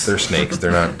snakes. They're snakes.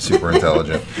 They're not super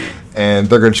intelligent. And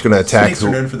they're just going to attack. Snakes are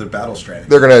known for their battle strategy.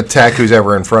 They're going to attack who's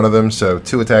ever in front of them. So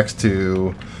 2 attacks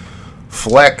to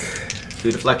Fleck.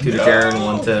 2 to Fleck, 2 to Jaren,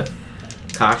 1 to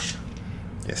Kosh.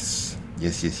 Yes.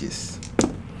 Yes.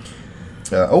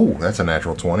 Oh, that's a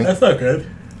natural 20. not good.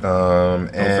 Don't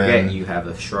And forget you have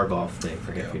a shrug off thing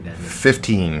for half your damage.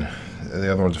 15.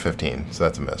 The other one's a 15, so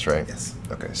that's a miss, right? Yes.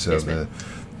 Okay, so Yes, the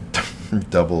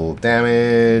double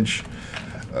damage,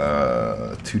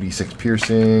 2d6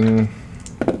 piercing.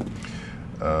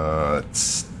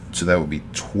 So that would be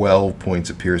 12 points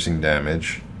of piercing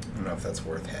damage. I don't know if that's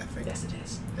worth halving. Yes, it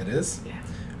is. It is? Yeah.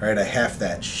 Alright, I half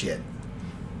that shit.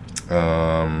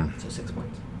 So 6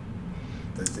 points.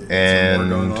 Is there And-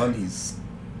 more going on? He's...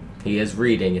 He is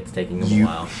reading. It's taking him a You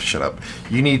while. shut up.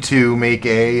 You need to make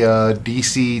a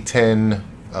DC 10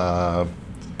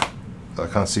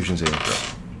 Constitution saving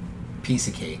throw. Piece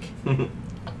of cake.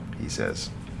 He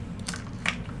says.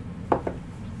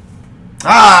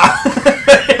 Ah!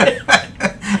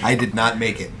 I did not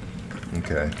make it.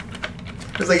 Okay.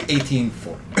 It was like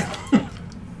 18-4.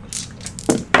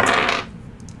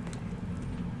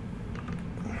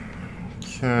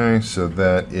 Okay, so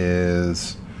that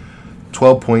is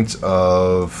 12 points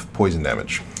of poison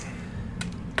damage.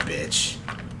 Bitch.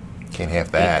 Can't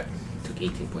have that. Took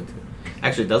 18 points.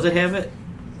 Actually, does it have it?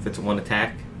 If it's one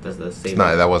attack, does the same? It's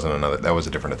not, that wasn't another. That was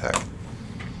a different attack.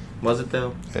 Was it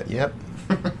though? Yep.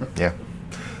 Yeah.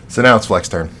 So now it's Fleck's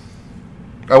turn.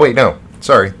 Oh wait, no.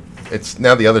 Sorry. It's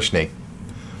now the other snake.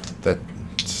 That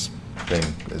thing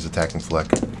is attacking Fleck.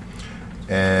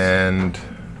 And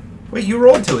Wait, you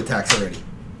rolled 2 attacks already.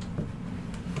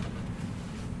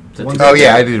 So One- two oh for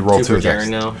yeah, Jaren- I did roll 2 for attacks. Jaren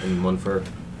now, and 1 for.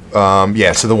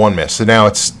 Yeah. So the one missed. So now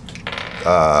it's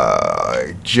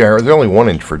Jaren. There's only 1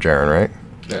 in for Jaren, right?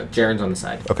 Jaren's on the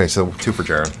side. Okay, so 2 for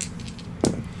Jaren.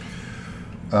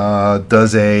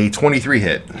 Does a 23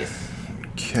 hit? Yes.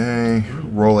 Okay.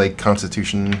 Roll a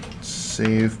Constitution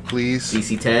save, please.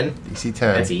 DC 10. DC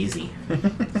 10. That's easy.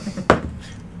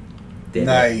 Did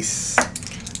Nice.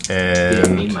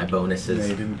 Didn't need And my bonuses. No,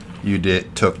 you didn't.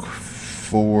 you took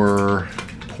 4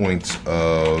 points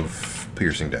of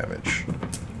piercing damage.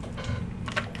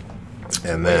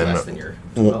 And Way then less than your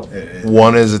 12.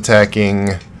 1 is attacking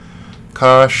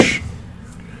Kosh.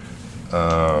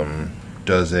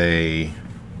 Does a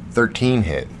 13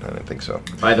 hit? I don't think so.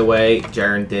 By the way,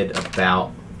 Jaren did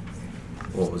about,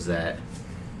 what was that?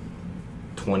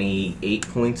 28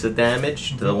 points of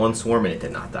damage to the one swarm, and it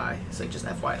did not die. So just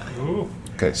FYI. Ooh.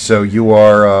 Okay, so you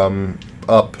are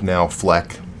up now,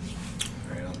 Fleck.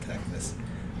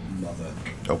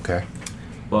 Okay.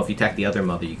 Well, if you attack the other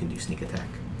mother, you can do sneak attack.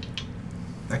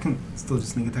 I can still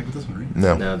just sneak attack with this one, right?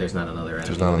 No. No, there's not another enemy.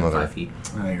 There's not within another. 5 feet.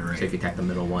 Oh, you're right. So if you attack the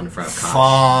middle one in front of Kosh.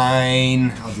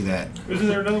 Fine. I'll do that. Isn't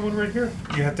there another one right here?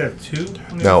 You have to have 2?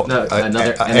 No. No,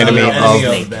 another enemy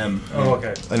enemy of them. Oh,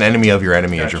 okay. an enemy of your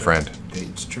enemy is your Gotcha. friend.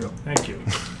 It's true. Thank you.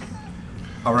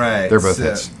 All right. They're both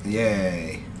hits.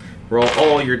 Yay. Roll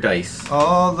all your dice.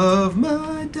 All of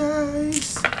my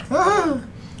dice. Ah.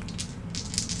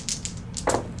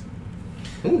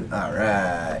 Ooh. All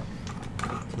right.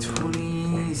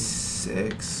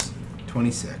 26.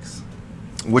 26.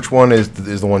 Which one is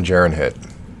the one Jaren hit?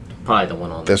 Probably the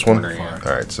one on This the one? corner, yeah.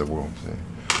 All right, so we'll see.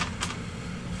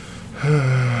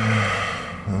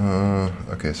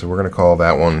 Okay, so we're going to call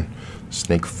that one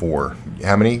Snake 4.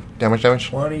 How many damage?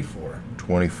 24.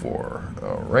 24.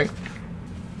 All right.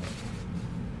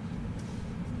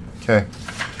 Okay.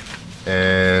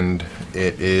 And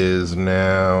it is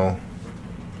now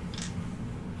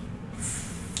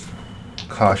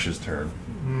Kosh's turn.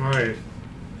 Right.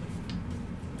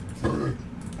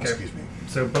 Excuse me.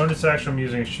 So bonus action, I'm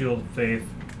using Shield of Faith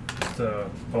to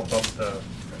bump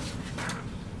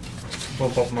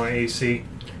up my AC.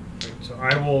 So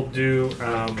I will do.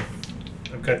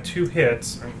 I've got 2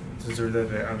 hits. Since they're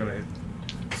there, I'm gonna hit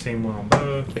the same one on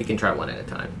both. We can try one at a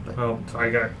time. But Well, I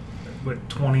got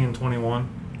 20 and 21.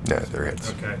 Yeah, they're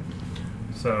hits. Okay.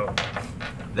 So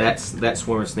that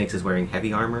swarm of snakes is wearing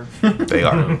heavy armor. They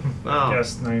are. Oh.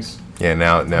 yes, nice. Yeah,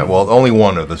 now, well, only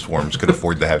one of the swarms could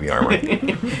afford the heavy armor.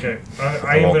 Okay.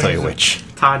 I won't tell you which.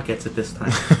 Todd gets it this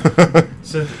time.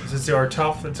 Since they are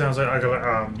tough, it sounds like I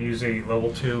gotta use a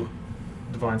level 2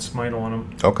 Divine Smite on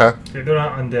them. Okay. They're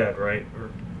not undead, right? Or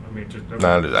I mean, just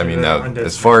No,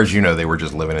 as far as you know, they were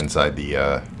just living inside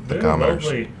the They're commoners.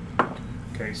 lovely.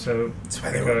 Okay, so That's why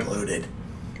I they were got- bloated.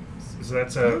 So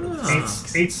that's a Ah.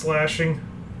 8 slashing,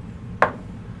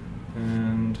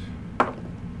 and what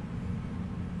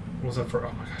was that for?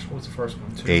 Oh my gosh, what was the first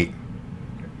one? 2? 8.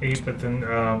 8, but then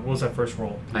what was that first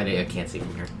roll? I can't see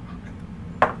from here.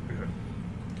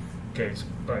 Okay, so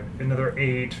but another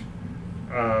 8.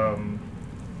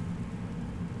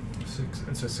 6.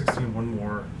 It's a 16. One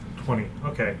more. 20.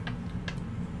 Okay.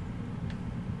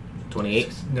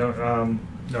 28? No,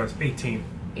 it's 18.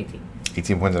 18.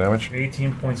 18 points of damage?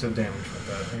 18 points of damage with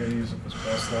that. I'm gonna use up this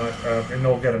spell slot, and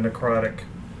they'll get a necrotic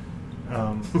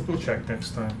check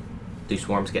next time. Do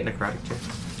swarms get necrotic check?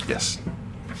 Yes.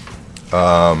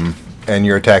 And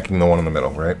you're attacking the one in the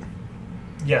middle, right?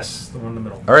 Yes, the one in the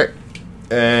middle. All right.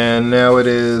 And now it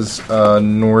is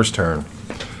Nor's turn.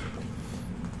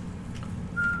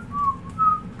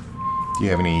 Do you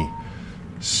have any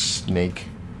snake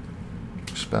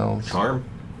spells? Charm?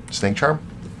 Snake charm?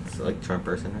 It's like charm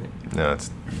person, right? No,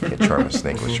 it's you can't charm a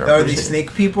snake with charm. Are these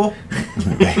snake people?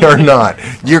 They are not.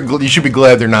 You should be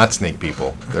glad they're not snake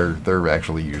people. They're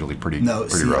actually usually pretty No,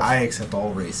 pretty see, rough. I accept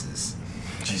all races.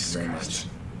 Jesus very much.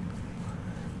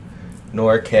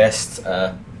 Nor casts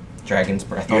Dragon's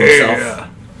Breath on himself.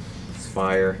 It's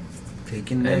fire.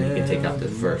 Taking And you can take out the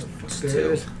first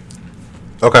 2.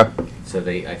 Okay. So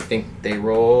I think they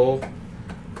roll.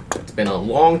 It's been a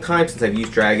long time since I've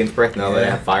used Dragon's Breath. Now that I Yeah.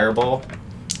 have Fireball.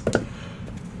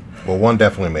 Well, one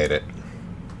definitely made it.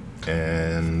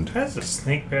 And How does a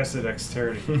snake pass the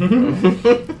dexterity?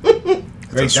 the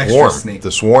Very swarm. dexterous snake.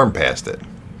 The swarm passed it.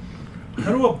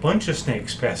 How do a bunch of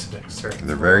snakes pass the dexterity?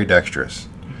 They're very dexterous.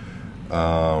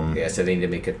 Yeah, so they need to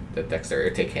make it the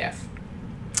dexterity, take half.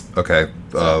 Okay.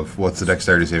 What's the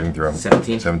dexterity saving throw?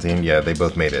 17. 17. Yeah, they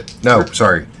both made it. No,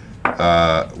 sorry.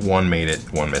 One made it.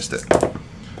 One missed it.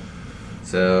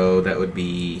 So that would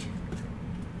be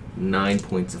 9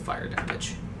 points of fire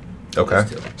damage. Okay. Those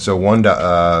 2. So one.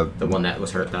 The one that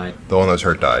was hurt died. The one that was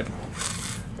hurt died,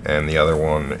 and the other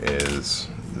one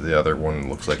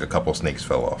looks like a couple snakes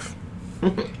fell off.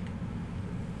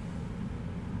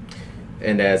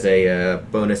 And as a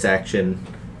bonus action,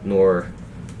 Nor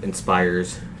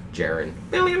inspires Jaren.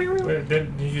 Wait,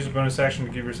 did you use a bonus action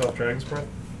to give yourself Dragon's Breath?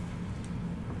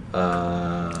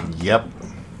 Yep.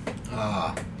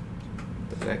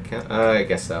 Does that count? I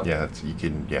guess so. Yeah, you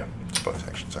can. Yeah, bonus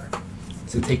action. Sorry.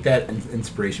 So take that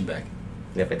inspiration back.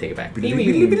 If I take it back.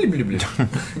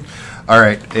 All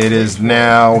right, it is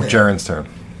now Jaren's turn.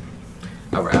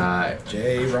 Alright.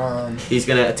 J-Ron. He's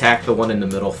going to attack the one in the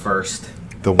middle first.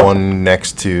 The one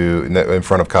next to in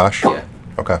front of Kosh. Yeah.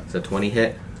 Okay. So 20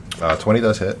 hit. 20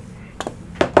 does hit.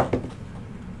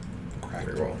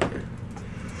 Reroll.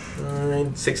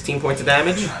 16 points of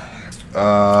damage.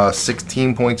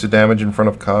 16 points of damage in front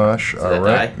of Kosh. Does All that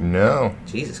right. die? No,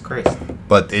 Jesus Christ.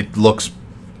 but it looks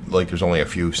like there's only a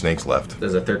few snakes left.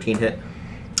 Does a 13 hit?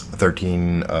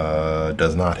 13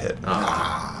 does not hit.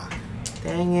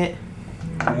 Dang it.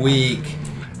 Weak.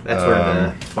 That's where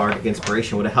the Bardic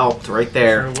Inspiration would have helped right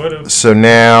there. Sure would've. So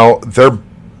now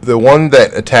the one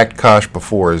that attacked Kosh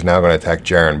before is now going to attack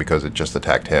Jaren because it just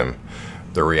attacked him.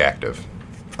 They're reactive.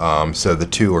 So the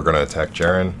two are going to attack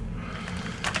Jaren.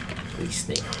 Please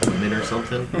snake women or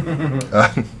something.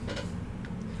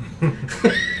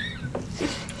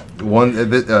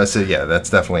 So yeah, that's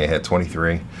definitely a hit.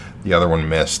 23. The other one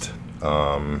missed.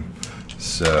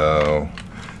 So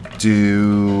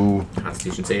do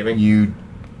Constitution saving. you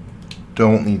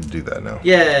don't need to do that now.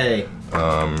 Yay!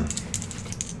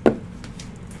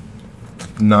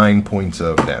 9 points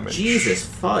of damage. Jesus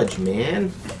fudge,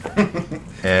 man.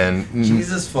 And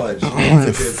Jesus fudge.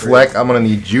 Fleck, I'm gonna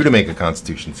need you to make a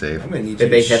Constitution save. I'm gonna need Did you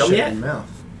they to hit him shut yet? your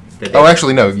mouth. Did Oh, they-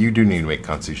 actually, no. You do need to make a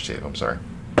Constitution save. I'm sorry.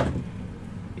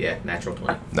 Yeah, natural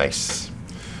 20. Nice.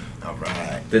 All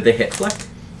right. Did they hit Fleck?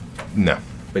 No.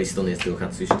 But he still needs to do a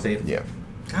Constitution save? Yeah.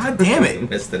 God damn He it.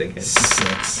 missed it again.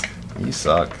 6. You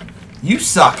suck. You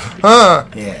suck. Huh.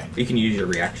 Yeah. You can use your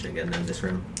reaction again then this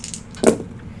round.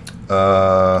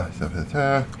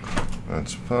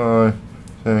 That's 5,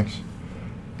 6,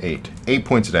 8. 8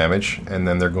 points of damage, and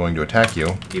then they're going to attack you.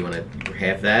 Do you want to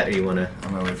have that, or you want to...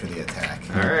 I'm gonna wait for the attack.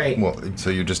 Alright. Well, so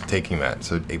you're just taking that.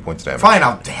 So 8 points of damage. Fine,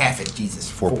 I'll half it. Jesus.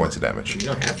 4 points of damage. You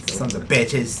don't have to. Sons of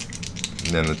bitches.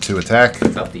 And then the 2 attack.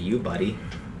 It's up to you, buddy.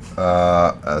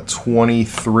 A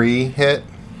 23 hit.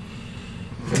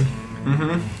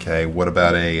 Mm-hmm. Okay, what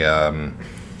about a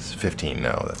 15?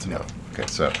 No, that's no. Okay,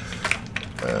 so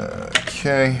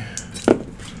okay,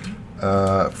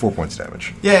 4 points of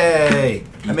damage. Yay!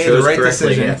 I You made the chose right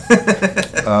correctly,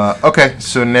 decision. Okay,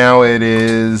 so now it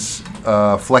is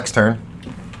Fleck's turn.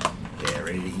 Yeah,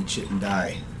 ready to eat shit and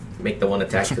die. Make the one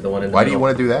attack to the one in the Why do you middle.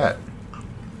 want to do that?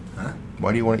 Huh?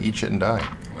 Why do you want to eat shit and die?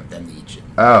 I want them to eat shit.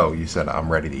 Oh, you said I'm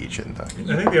ready to eat shit and die. I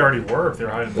think they already were if they're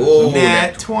hiding. Ooh,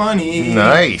 Nat 20.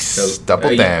 Nice, So,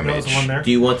 double you- That was damage. one there. Do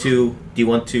you want to Do you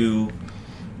want to?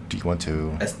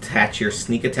 attach your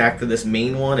sneak attack to this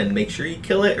main one and make sure you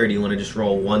kill it, or do you want to just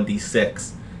roll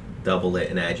 1d6, double it,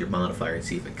 and add your modifier and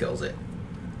see if it kills it?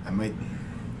 I might.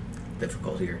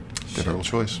 Difficult here. Difficult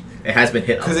choice. It has been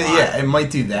hit a Because lot. yeah, it might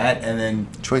do that, and then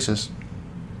Choices.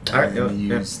 Alright, and then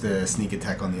yeah. use the sneak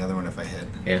attack on the other one if I hit.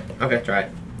 Yeah. Okay, try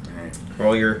it. Alright.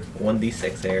 Roll your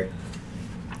 1d6 there.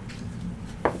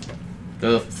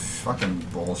 Ugh. Fucking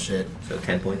bullshit. So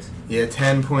 10 points. Yeah,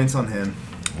 10 points on him.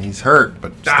 He's hurt,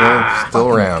 but still Fucking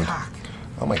around. cock.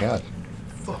 Oh my god.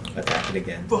 Fuck. Attack it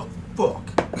again. Fuck.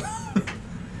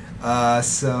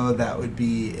 So that would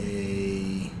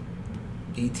be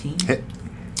a 18 Hit.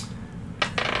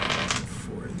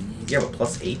 for these. You have a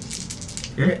plus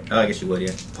 8? You're hit? Oh, I guess you would,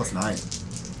 yeah. Plus 9.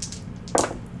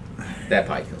 That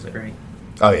probably kills it, right?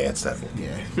 Oh yeah, it's that.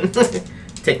 Yeah.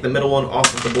 Take the middle one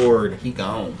off of the board. He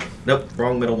gone. Nope,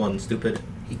 wrong middle one, stupid.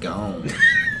 He gone.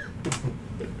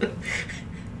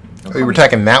 Oh, you were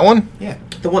attacking that one? Yeah.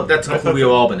 The one that's I who thought we've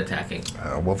all been attacking.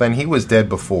 Well, then he was dead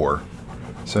before.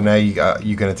 So now you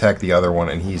can attack the other one,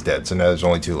 and he's dead. So now there's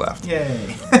only 2 left.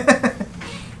 Yay.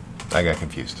 I got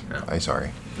confused. Oh. I'm sorry.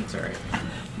 It's alright.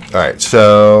 All right,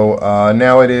 so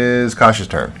now it is Kasha's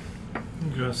turn.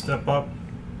 You gonna step up,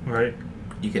 right?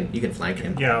 You can flank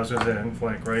him. Yeah, I was gonna say and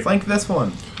flank, right? Flank this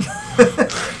one.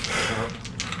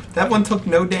 That one took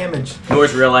no damage.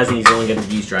 Nor's realizing he's only going to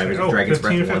use Dragon's Oh, Breath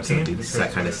 15, once, so 15. this is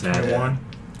that kind of sad. 21.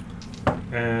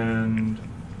 And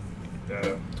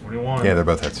 21. Yeah, they're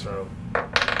both hits. So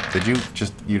Did you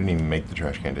you didn't even make the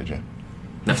trash can, did you?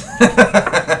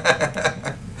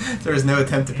 There was no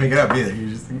attempt to pick it up either. You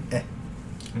just eh.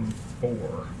 and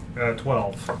 4.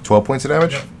 12. 12 points of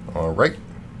damage? Yep. All right.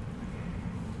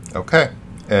 Okay.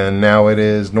 And now it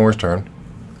is Nor's turn.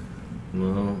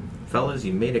 Well, fellas,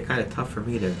 you made it kind of tough for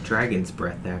me to Dragon's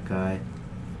Breath that guy.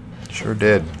 Sure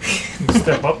did. You can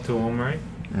step up to him, right?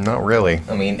 Not really.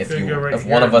 I mean, if Could you go right if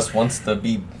one here. of us wants to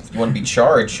be, if you want to be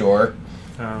charged, sure.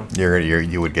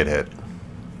 You would get hit.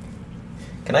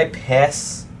 Can I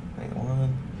pass? Wait,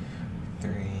 1,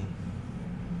 3.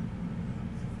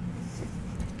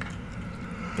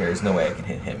 There's no way I can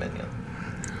hit him again.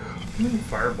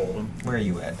 Firebolt him. Where are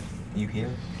you at? You here?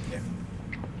 Yeah.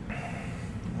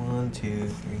 1, 2,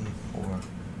 3, 4,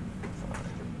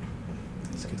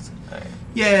 5, 6. Alright.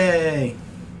 Yay!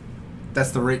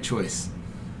 That's the right choice.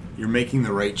 You're making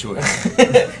the right choice.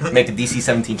 Make a DC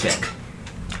 17 check.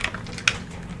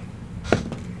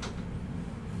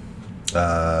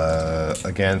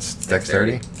 Against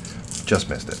dexterity? Just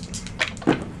missed it.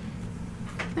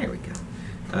 There we go.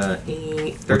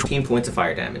 13 points of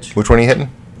fire damage. Which one are you hitting?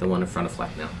 The one in front of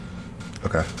Fleck now.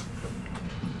 Okay.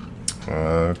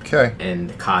 Okay.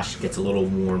 And Kosh gets a little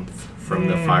warmth from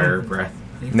the fire breath.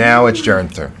 Now it's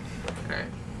Jaren's turn. Alright.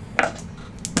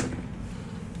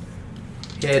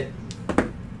 Hit.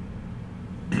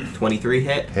 23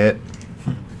 hit. Hit.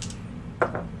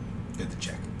 Good to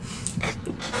check.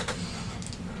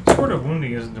 Sort of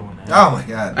wounding isn't doing that. Oh my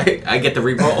god. I get to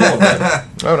reroll all of them.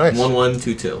 Oh, nice. 1, 1,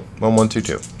 2, 2. 1, 1, 2,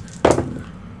 2.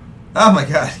 Oh my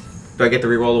god. Do I get to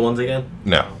reroll the ones again?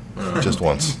 No. Just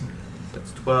once.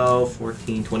 That's 12,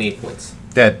 14, 28 points.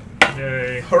 Dead.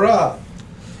 Yay. Hurrah!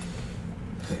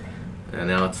 And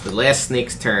now it's the last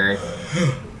snake's turn.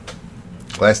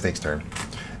 Last snake's turn.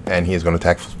 And he is going to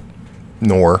attack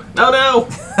Nor. Oh no!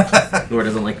 Nor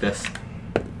doesn't like this.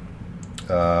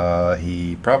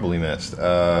 He probably missed.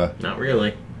 Not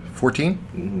really.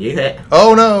 14? You hit.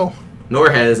 Oh, no. Nor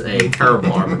has a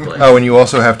terrible armor class. Oh, and you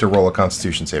also have to roll a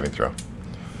Constitution saving throw.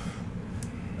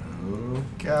 Oh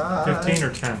god. 15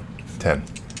 or 10? 10.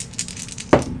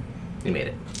 You made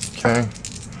it. Okay.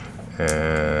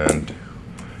 And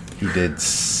he did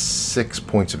 6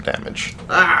 points of damage. If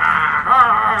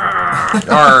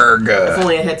Arg!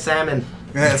 only I had salmon.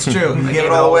 Yeah, that's true. You I gave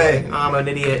it all away. I'm an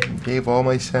idiot. Gave all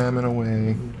my salmon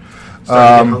away. Starting to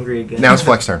get hungry again. Now it's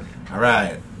Fleck's turn.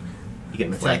 Alright. You get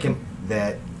me flanking.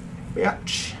 That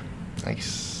bitch.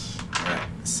 Nice. Alright,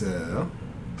 so.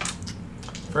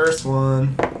 First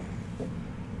one.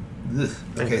 Ugh.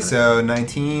 Okay, so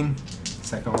 19.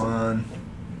 Second one.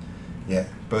 Yeah,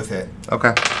 both hit.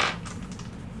 Okay.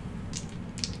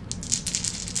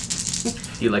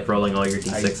 You like rolling all your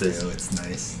I do, d6s. it's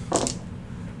nice.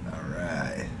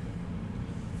 Alright.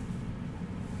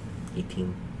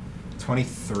 18.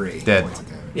 23. Dead. Points of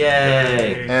damage.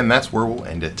 Yay! And that's where we'll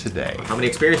end it today. How many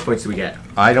experience points do we get?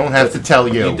 I don't have to tell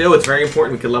you. You do. It's very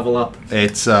important. We can level up.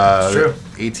 It's True.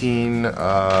 18,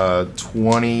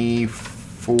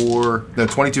 24, no,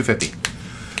 2250.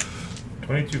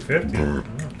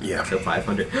 2250. Yeah. So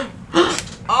 500.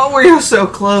 Oh, we're so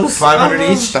close. 500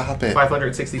 each? Stop it.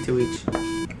 562 each.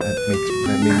 That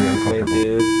made me uncomfortable.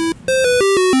 22.